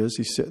 there he is.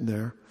 He's sitting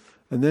there.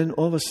 And then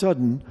all of a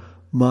sudden,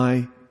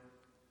 my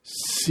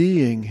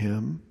seeing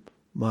him,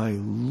 my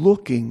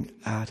looking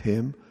at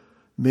him,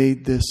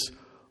 made this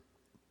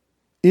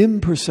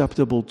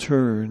imperceptible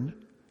turn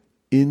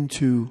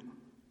into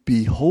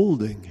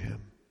beholding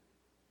him.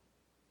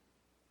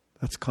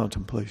 That's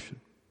contemplation.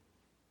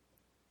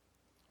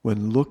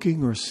 When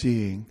looking or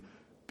seeing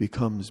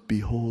becomes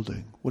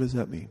beholding. What does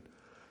that mean?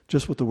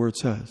 Just what the word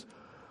says.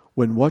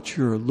 When what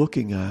you're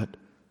looking at,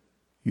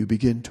 you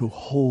begin to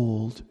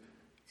hold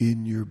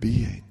in your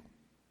being.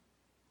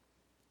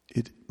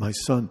 My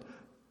son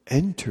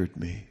entered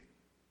me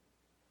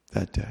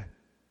that day,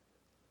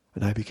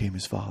 and I became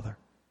his father.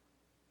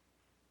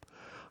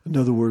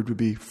 Another word would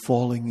be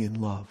falling in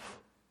love.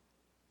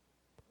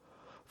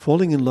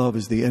 Falling in love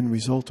is the end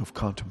result of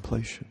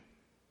contemplation.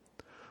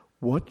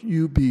 What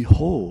you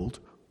behold,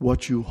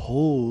 what you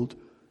hold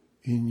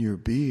in your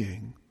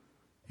being,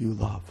 you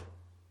love.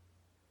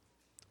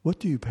 What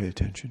do you pay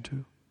attention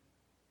to?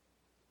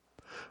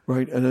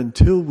 Right? And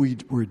until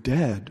we're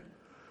dead,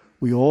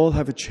 we all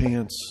have a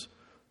chance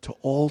to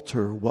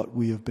alter what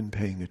we have been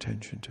paying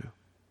attention to.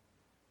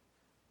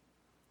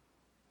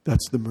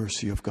 That's the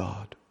mercy of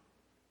God.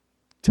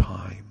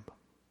 Time.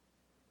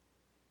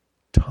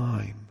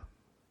 Time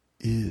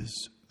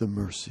is the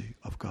mercy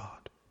of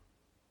God.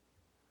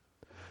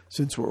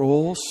 Since we're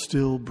all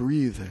still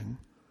breathing,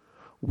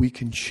 we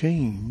can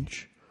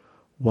change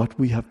what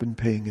we have been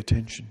paying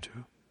attention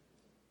to.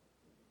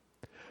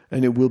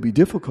 And it will be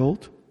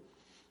difficult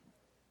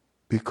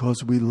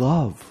because we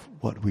love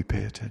what we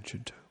pay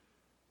attention to,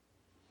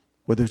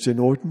 whether it's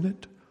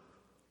inordinate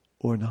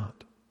or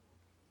not.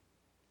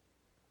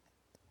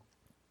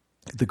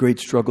 The great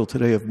struggle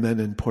today of men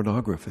in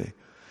pornography,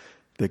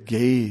 the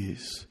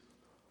gaze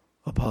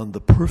upon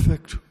the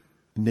perfect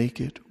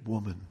naked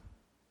woman,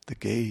 the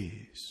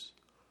gaze,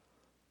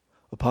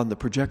 upon the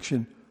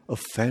projection of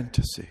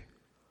fantasy,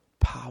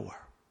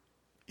 power,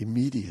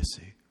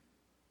 immediacy,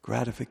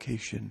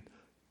 gratification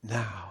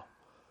now.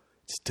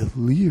 It's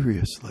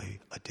deliriously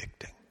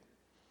addicting.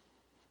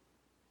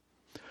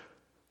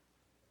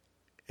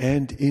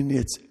 And in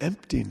its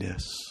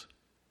emptiness,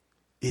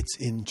 it's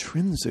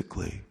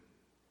intrinsically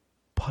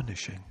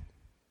punishing.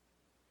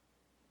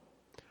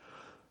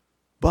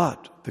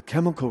 But the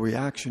chemical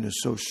reaction is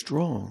so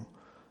strong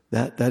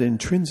that that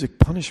intrinsic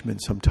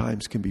punishment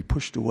sometimes can be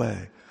pushed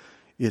away.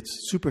 Its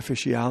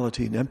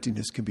superficiality and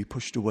emptiness can be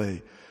pushed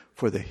away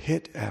for the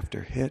hit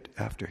after hit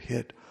after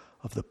hit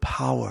of the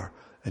power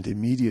and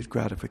immediate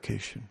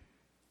gratification.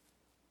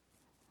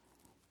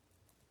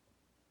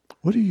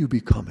 What are you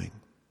becoming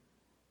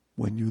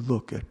when you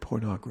look at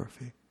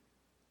pornography?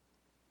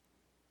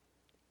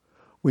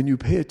 When you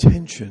pay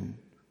attention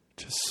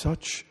to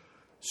such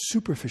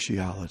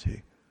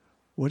superficiality,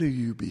 what are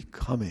you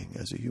becoming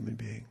as a human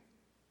being?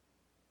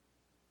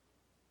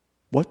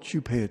 What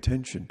you pay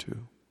attention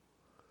to,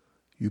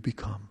 you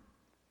become.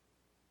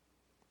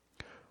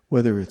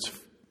 Whether it's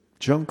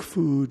junk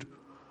food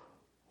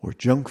or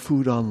junk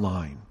food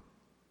online,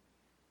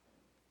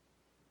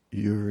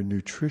 your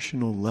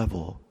nutritional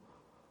level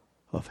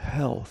of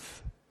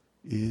health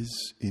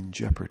is in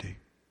jeopardy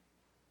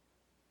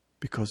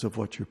because of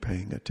what you're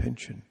paying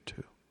attention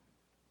to.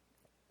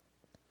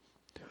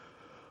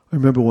 I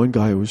remember one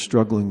guy who was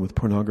struggling with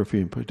pornography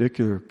in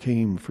particular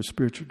came for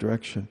spiritual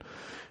direction,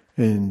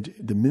 and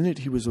the minute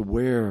he was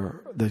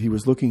aware that he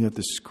was looking at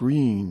the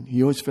screen,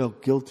 he always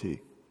felt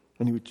guilty,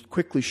 and he would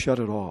quickly shut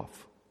it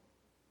off.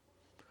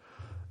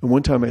 And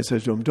one time I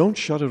said to him, don't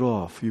shut it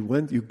off.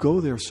 You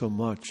go there so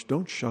much,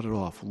 don't shut it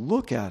off.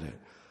 Look at it.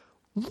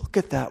 Look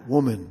at that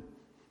woman.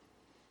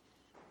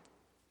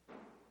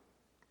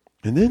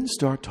 And then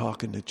start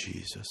talking to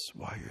Jesus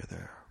while you're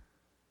there.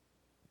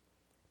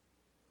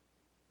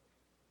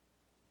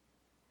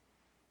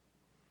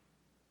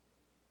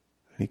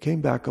 And he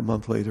came back a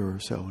month later or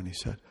so and he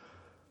said,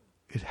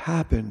 it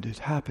happened.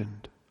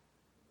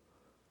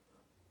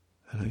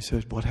 And I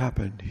said, what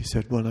happened? He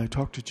said, when I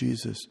talked to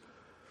Jesus,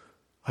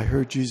 I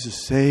heard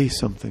Jesus say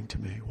something to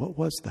me. What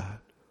was that?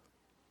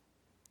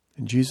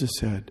 And Jesus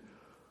said,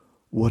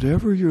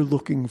 whatever you're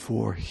looking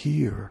for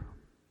here,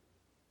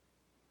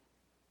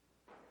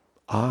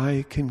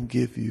 I can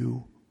give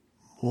you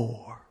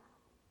more.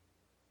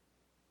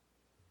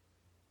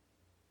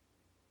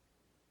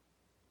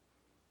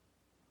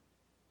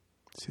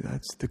 See,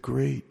 that's the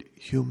great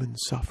human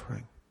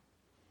suffering,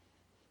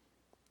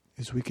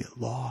 is we get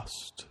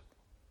lost.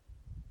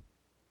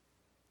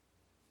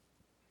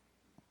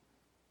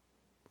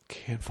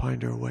 Can't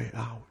find our way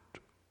out.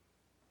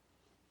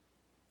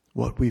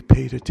 What we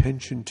paid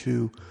attention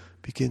to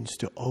begins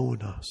to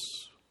own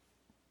us.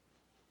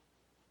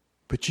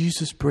 But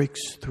Jesus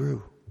breaks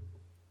through.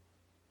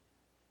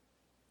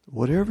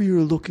 Whatever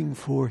you're looking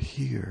for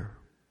here,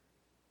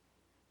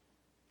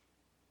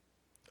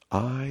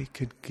 I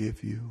can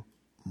give you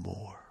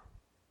more.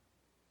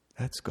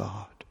 That's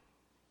God.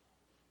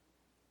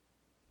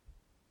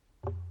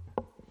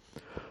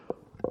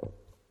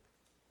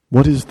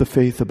 What is the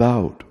faith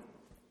about?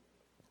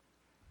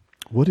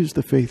 What is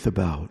the faith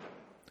about?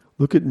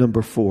 Look at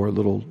number 4,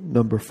 little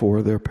number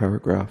 4 there,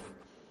 paragraph.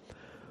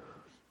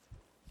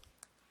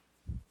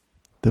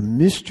 The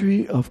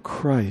mystery of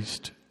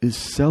Christ is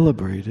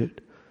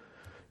celebrated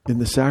in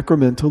the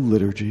sacramental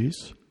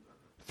liturgies.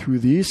 Through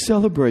these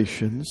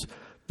celebrations,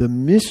 the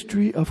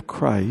mystery of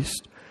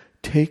Christ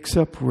takes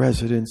up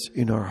residence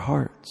in our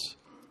hearts.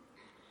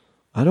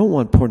 I don't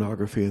want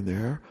pornography in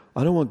there.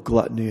 I don't want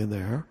gluttony in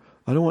there.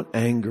 I don't want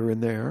anger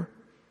in there.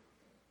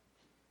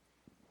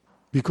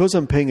 Because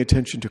I'm paying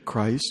attention to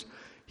Christ,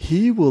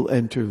 He will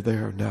enter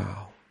there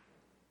now.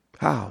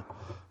 How?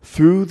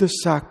 Through the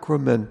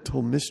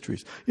sacramental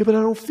mysteries. Yeah, but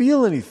I don't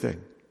feel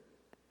anything.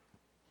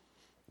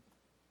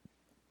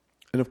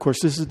 And of course,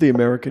 this is the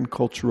American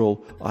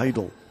cultural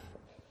idol,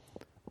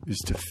 is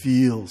to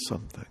feel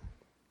something.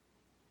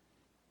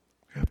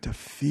 You have to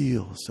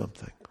feel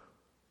something.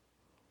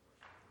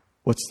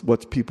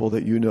 What's people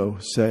that you know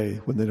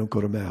say when they don't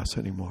go to Mass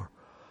anymore?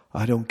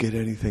 I don't get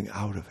anything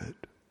out of it.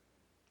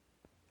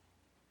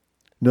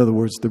 In other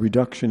words, the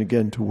reduction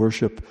again to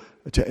worship,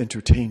 to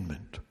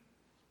entertainment.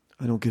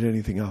 I don't get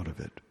anything out of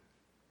it.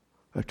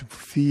 I have to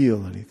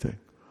feel anything.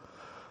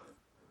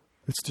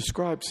 It's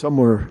described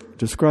somewhere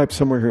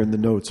here in the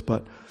notes,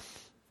 but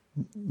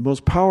the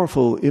most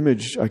powerful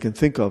image I can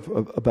think of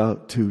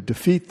about to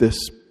defeat this,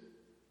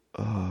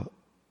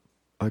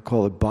 I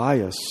call it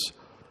bias,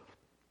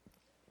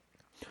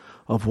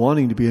 of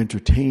wanting to be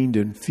entertained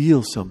and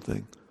feel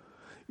something,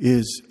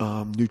 is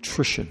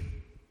nutrition.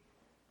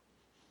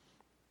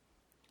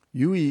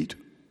 You eat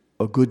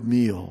a good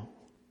meal,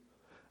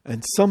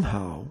 and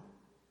somehow,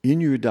 in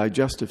your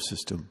digestive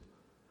system,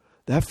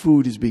 that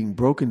food is being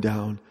broken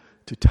down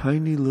to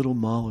tiny little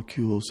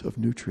molecules of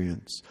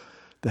nutrients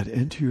that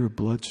enter your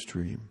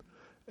bloodstream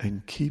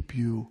and keep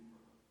you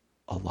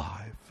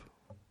alive.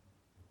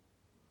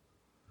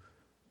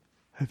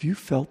 Have you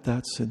felt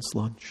that since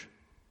lunch?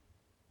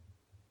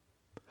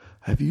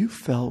 Have you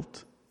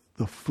felt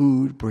the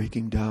food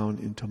breaking down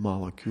into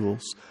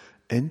molecules,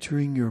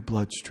 entering your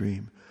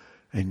bloodstream,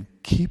 and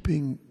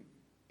keeping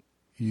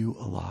you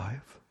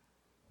alive?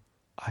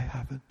 I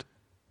haven't.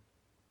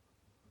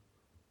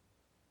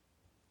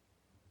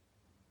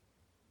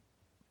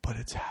 But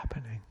it's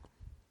happening.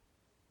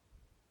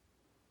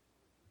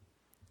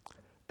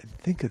 And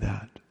think of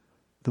that.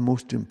 The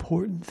most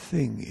important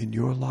thing in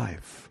your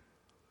life,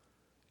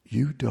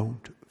 you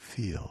don't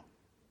feel.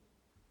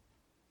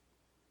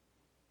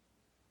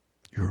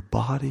 Your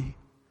body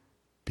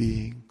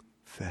being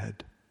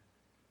fed.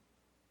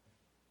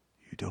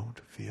 You don't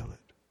feel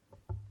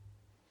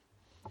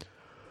it.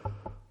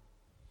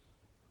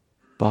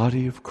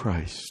 Body of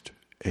Christ.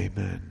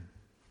 Amen.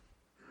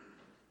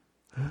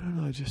 I don't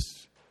know, I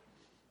just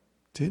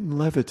didn't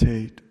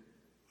levitate.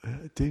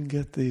 Didn't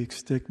get the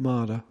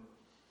stigmata.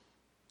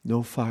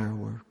 No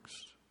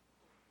fireworks.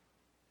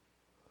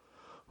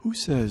 Who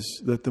says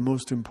that the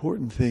most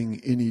important thing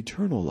in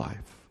eternal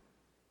life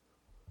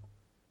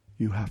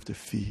you have to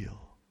feel?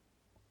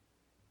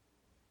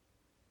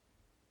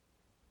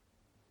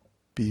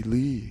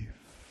 Believe,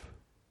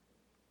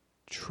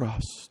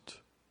 trust,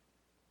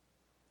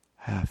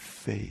 have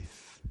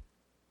faith.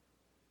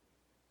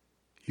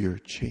 You're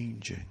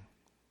changing.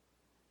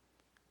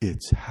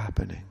 It's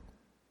happening.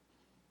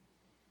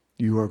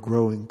 You are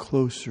growing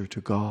closer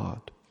to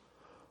God,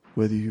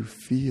 whether you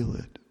feel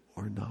it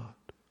or not.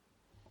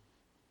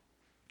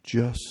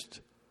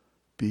 Just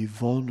be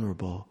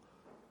vulnerable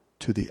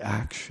to the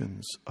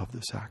actions of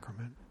the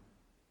sacrament.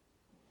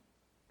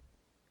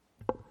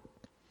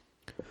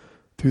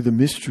 Through the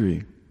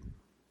mystery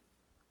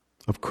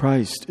of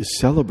Christ is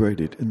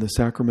celebrated in the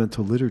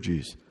sacramental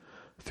liturgies.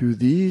 Through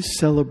these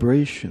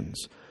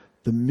celebrations,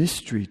 the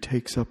mystery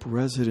takes up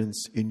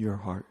residence in your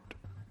heart.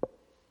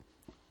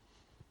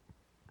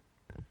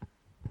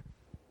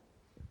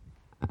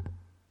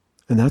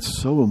 And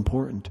that's so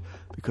important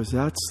because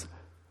that's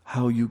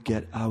how you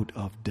get out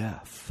of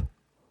death.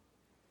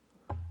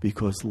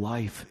 Because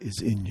life is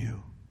in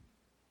you.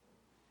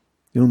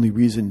 The only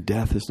reason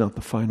death is not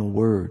the final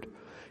word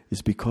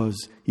is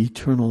because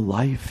eternal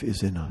life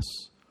is in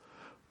us.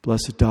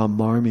 Blessed Dom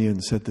Marmion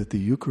said that the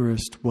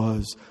Eucharist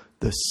was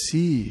the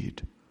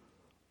seed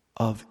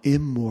of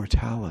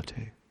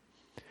immortality.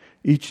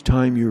 Each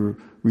time you're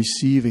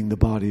receiving the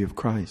body of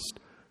Christ,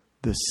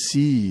 the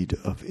seed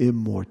of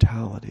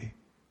immortality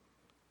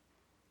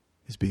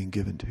is being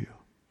given to you.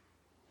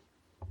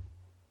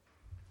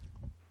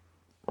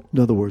 In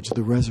other words,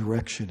 the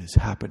resurrection is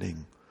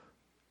happening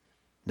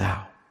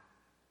now.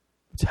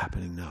 It's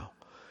happening now.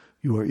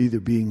 You are either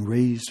being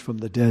raised from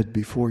the dead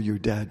before you're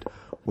dead,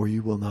 or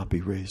you will not be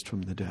raised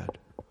from the dead.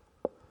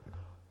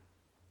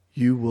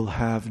 You will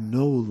have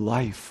no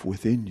life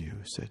within you,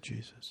 said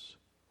Jesus.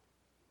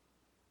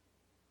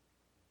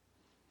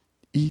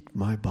 Eat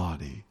my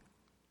body,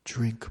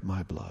 drink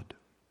my blood.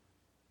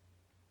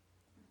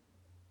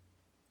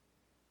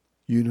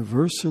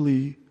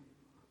 Universally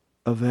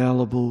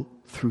available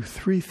through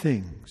three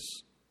things: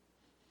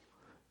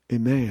 a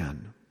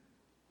man,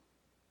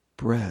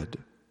 bread,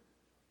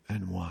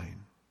 and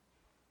wine.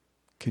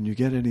 Can you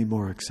get any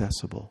more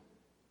accessible?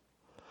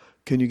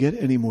 Can you get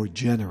any more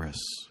generous?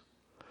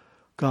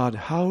 God,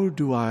 how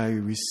do I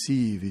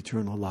receive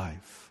eternal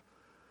life?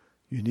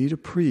 You need a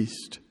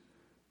priest,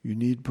 you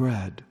need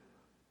bread,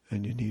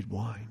 and you need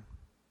wine.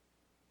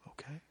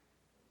 Okay?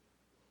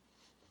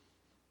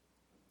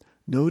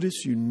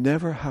 Notice you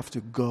never have to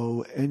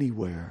go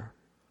anywhere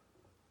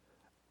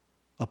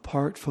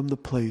apart from the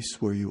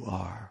place where you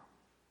are.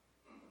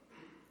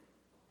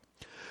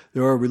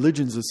 There are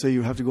religions that say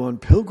you have to go on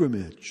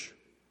pilgrimage.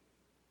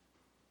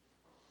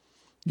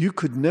 You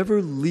could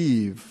never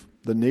leave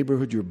the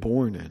neighborhood you're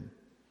born in.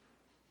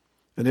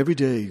 And every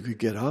day you could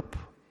get up,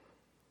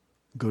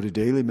 go to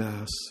daily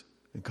Mass,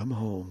 and come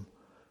home,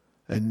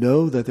 and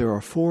know that there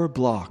are 4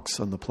 blocks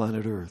on the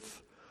planet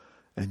Earth,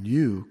 and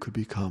you could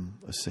become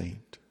a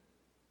saint.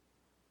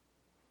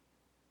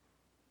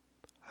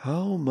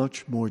 How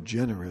much more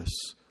generous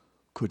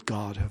could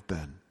God have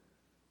been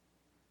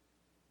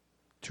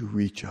to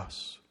reach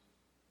us,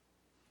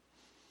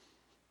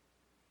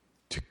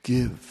 to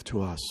give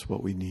to us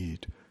what we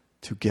need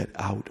to get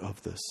out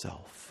of the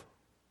self?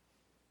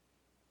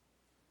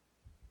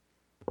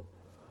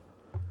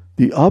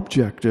 The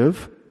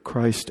objective,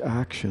 Christ's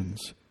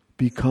actions,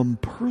 become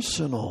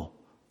personal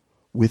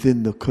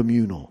within the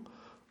communal.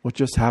 What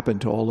just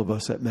happened to all of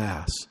us at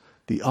Mass?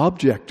 The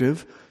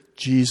objective,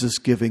 Jesus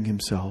giving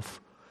himself,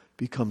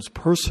 becomes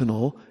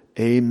personal.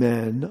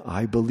 Amen,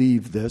 I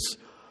believe this,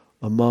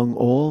 among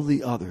all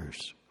the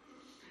others.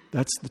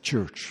 That's the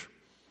church.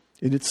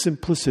 In its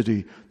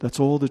simplicity, that's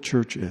all the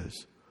church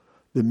is.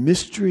 The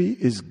mystery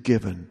is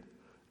given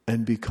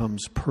and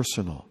becomes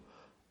personal.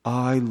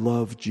 I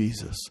love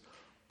Jesus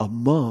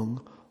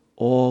among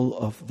all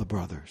of the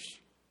brothers.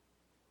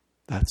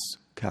 That's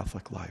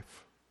Catholic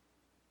life.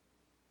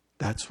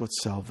 That's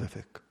what's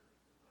salvific.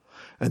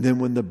 And then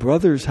when the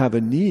brothers have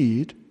a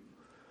need,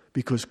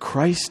 because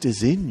Christ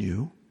is in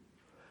you,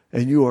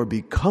 and you are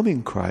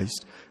becoming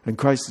Christ, and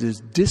Christ is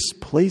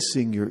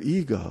displacing your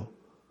ego,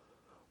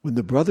 when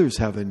the brothers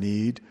have a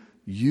need,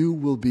 you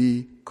will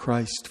be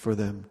Christ for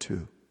them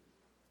too.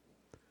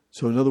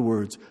 So in other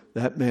words,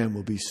 that man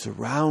will be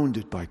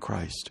surrounded by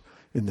Christ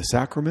in the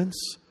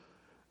sacraments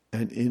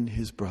and in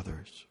his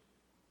brothers.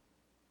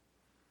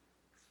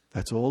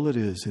 That's all it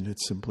is in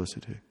its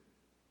simplicity.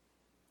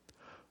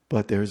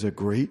 But there's a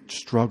great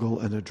struggle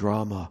and a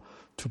drama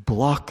to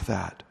block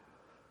that,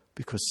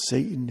 because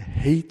Satan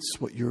hates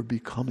what you're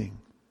becoming.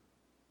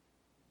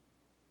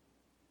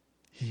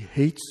 He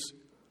hates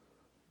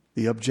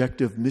the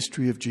objective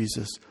mystery of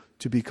Jesus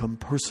to become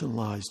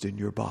personalized in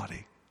your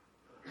body.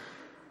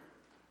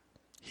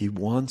 He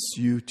wants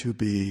you to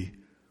be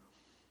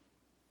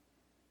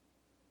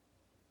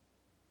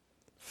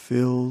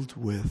filled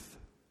with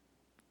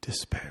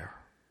despair.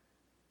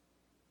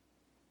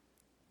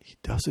 He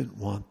doesn't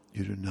want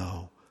you to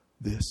know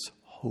this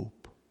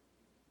hope.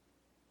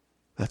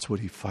 That's what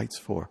he fights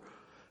for,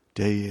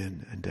 day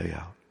in and day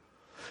out.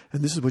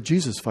 And this is what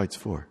Jesus fights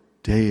for,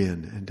 day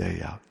in and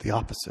day out, the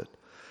opposite.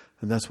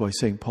 And that's why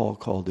St. Paul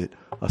called it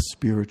a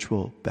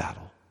spiritual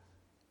battle.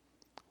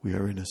 We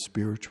are in a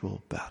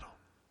spiritual battle.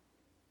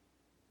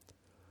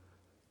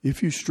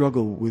 If you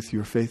struggle with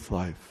your faith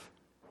life,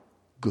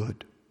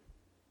 good.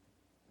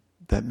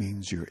 That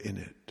means you're in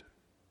it.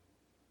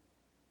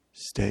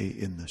 Stay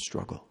in the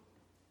struggle.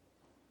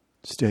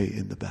 Stay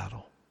in the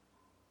battle.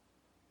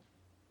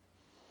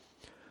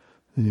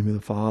 In the name of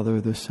the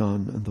Father, the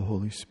Son, and the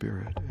Holy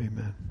Spirit.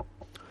 Amen.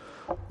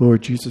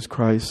 Lord Jesus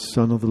Christ,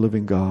 Son of the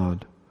living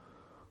God,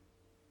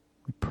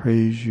 we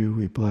praise you,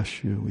 we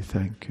bless you, we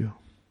thank you.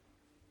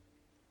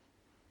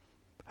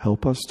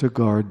 Help us to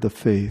guard the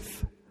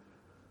faith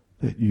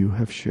that you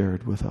have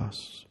shared with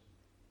us.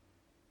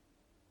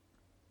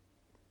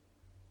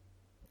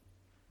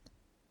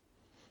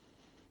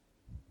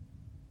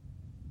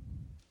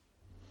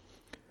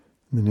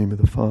 In the name of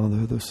the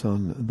Father, the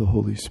Son, and the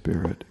Holy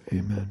Spirit.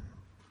 Amen.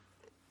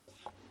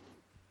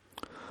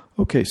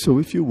 Okay, so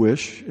if you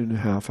wish, in a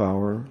half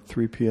hour,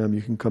 3 p.m.,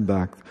 you can come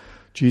back.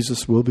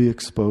 Jesus will be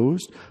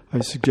exposed. I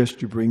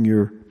suggest you bring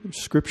your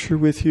scripture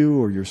with you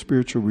or your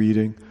spiritual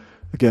reading.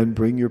 Again,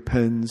 bring your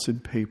pens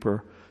and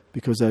paper,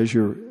 because as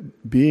you're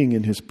being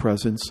in his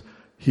presence,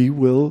 he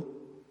will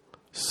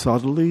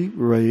subtly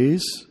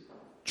raise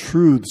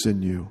truths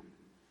in you.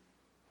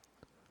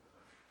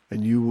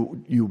 And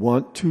you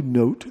want to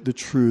note the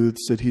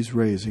truths that he's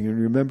raising.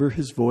 And remember,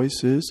 his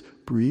voice is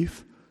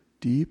brief,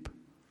 deep,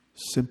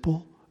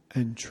 simple,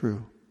 and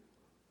true.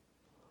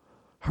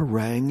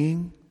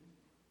 Haranguing,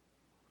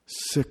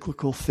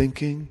 cyclical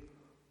thinking,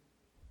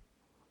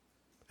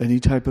 any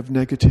type of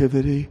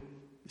negativity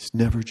is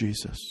never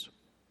Jesus.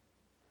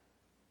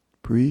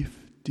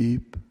 Brief,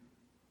 deep,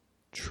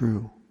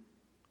 true,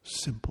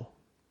 simple.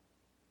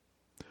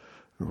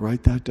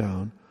 Write that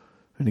down.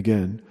 And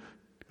again,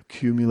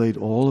 accumulate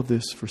all of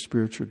this for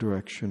spiritual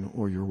direction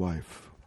or your wife.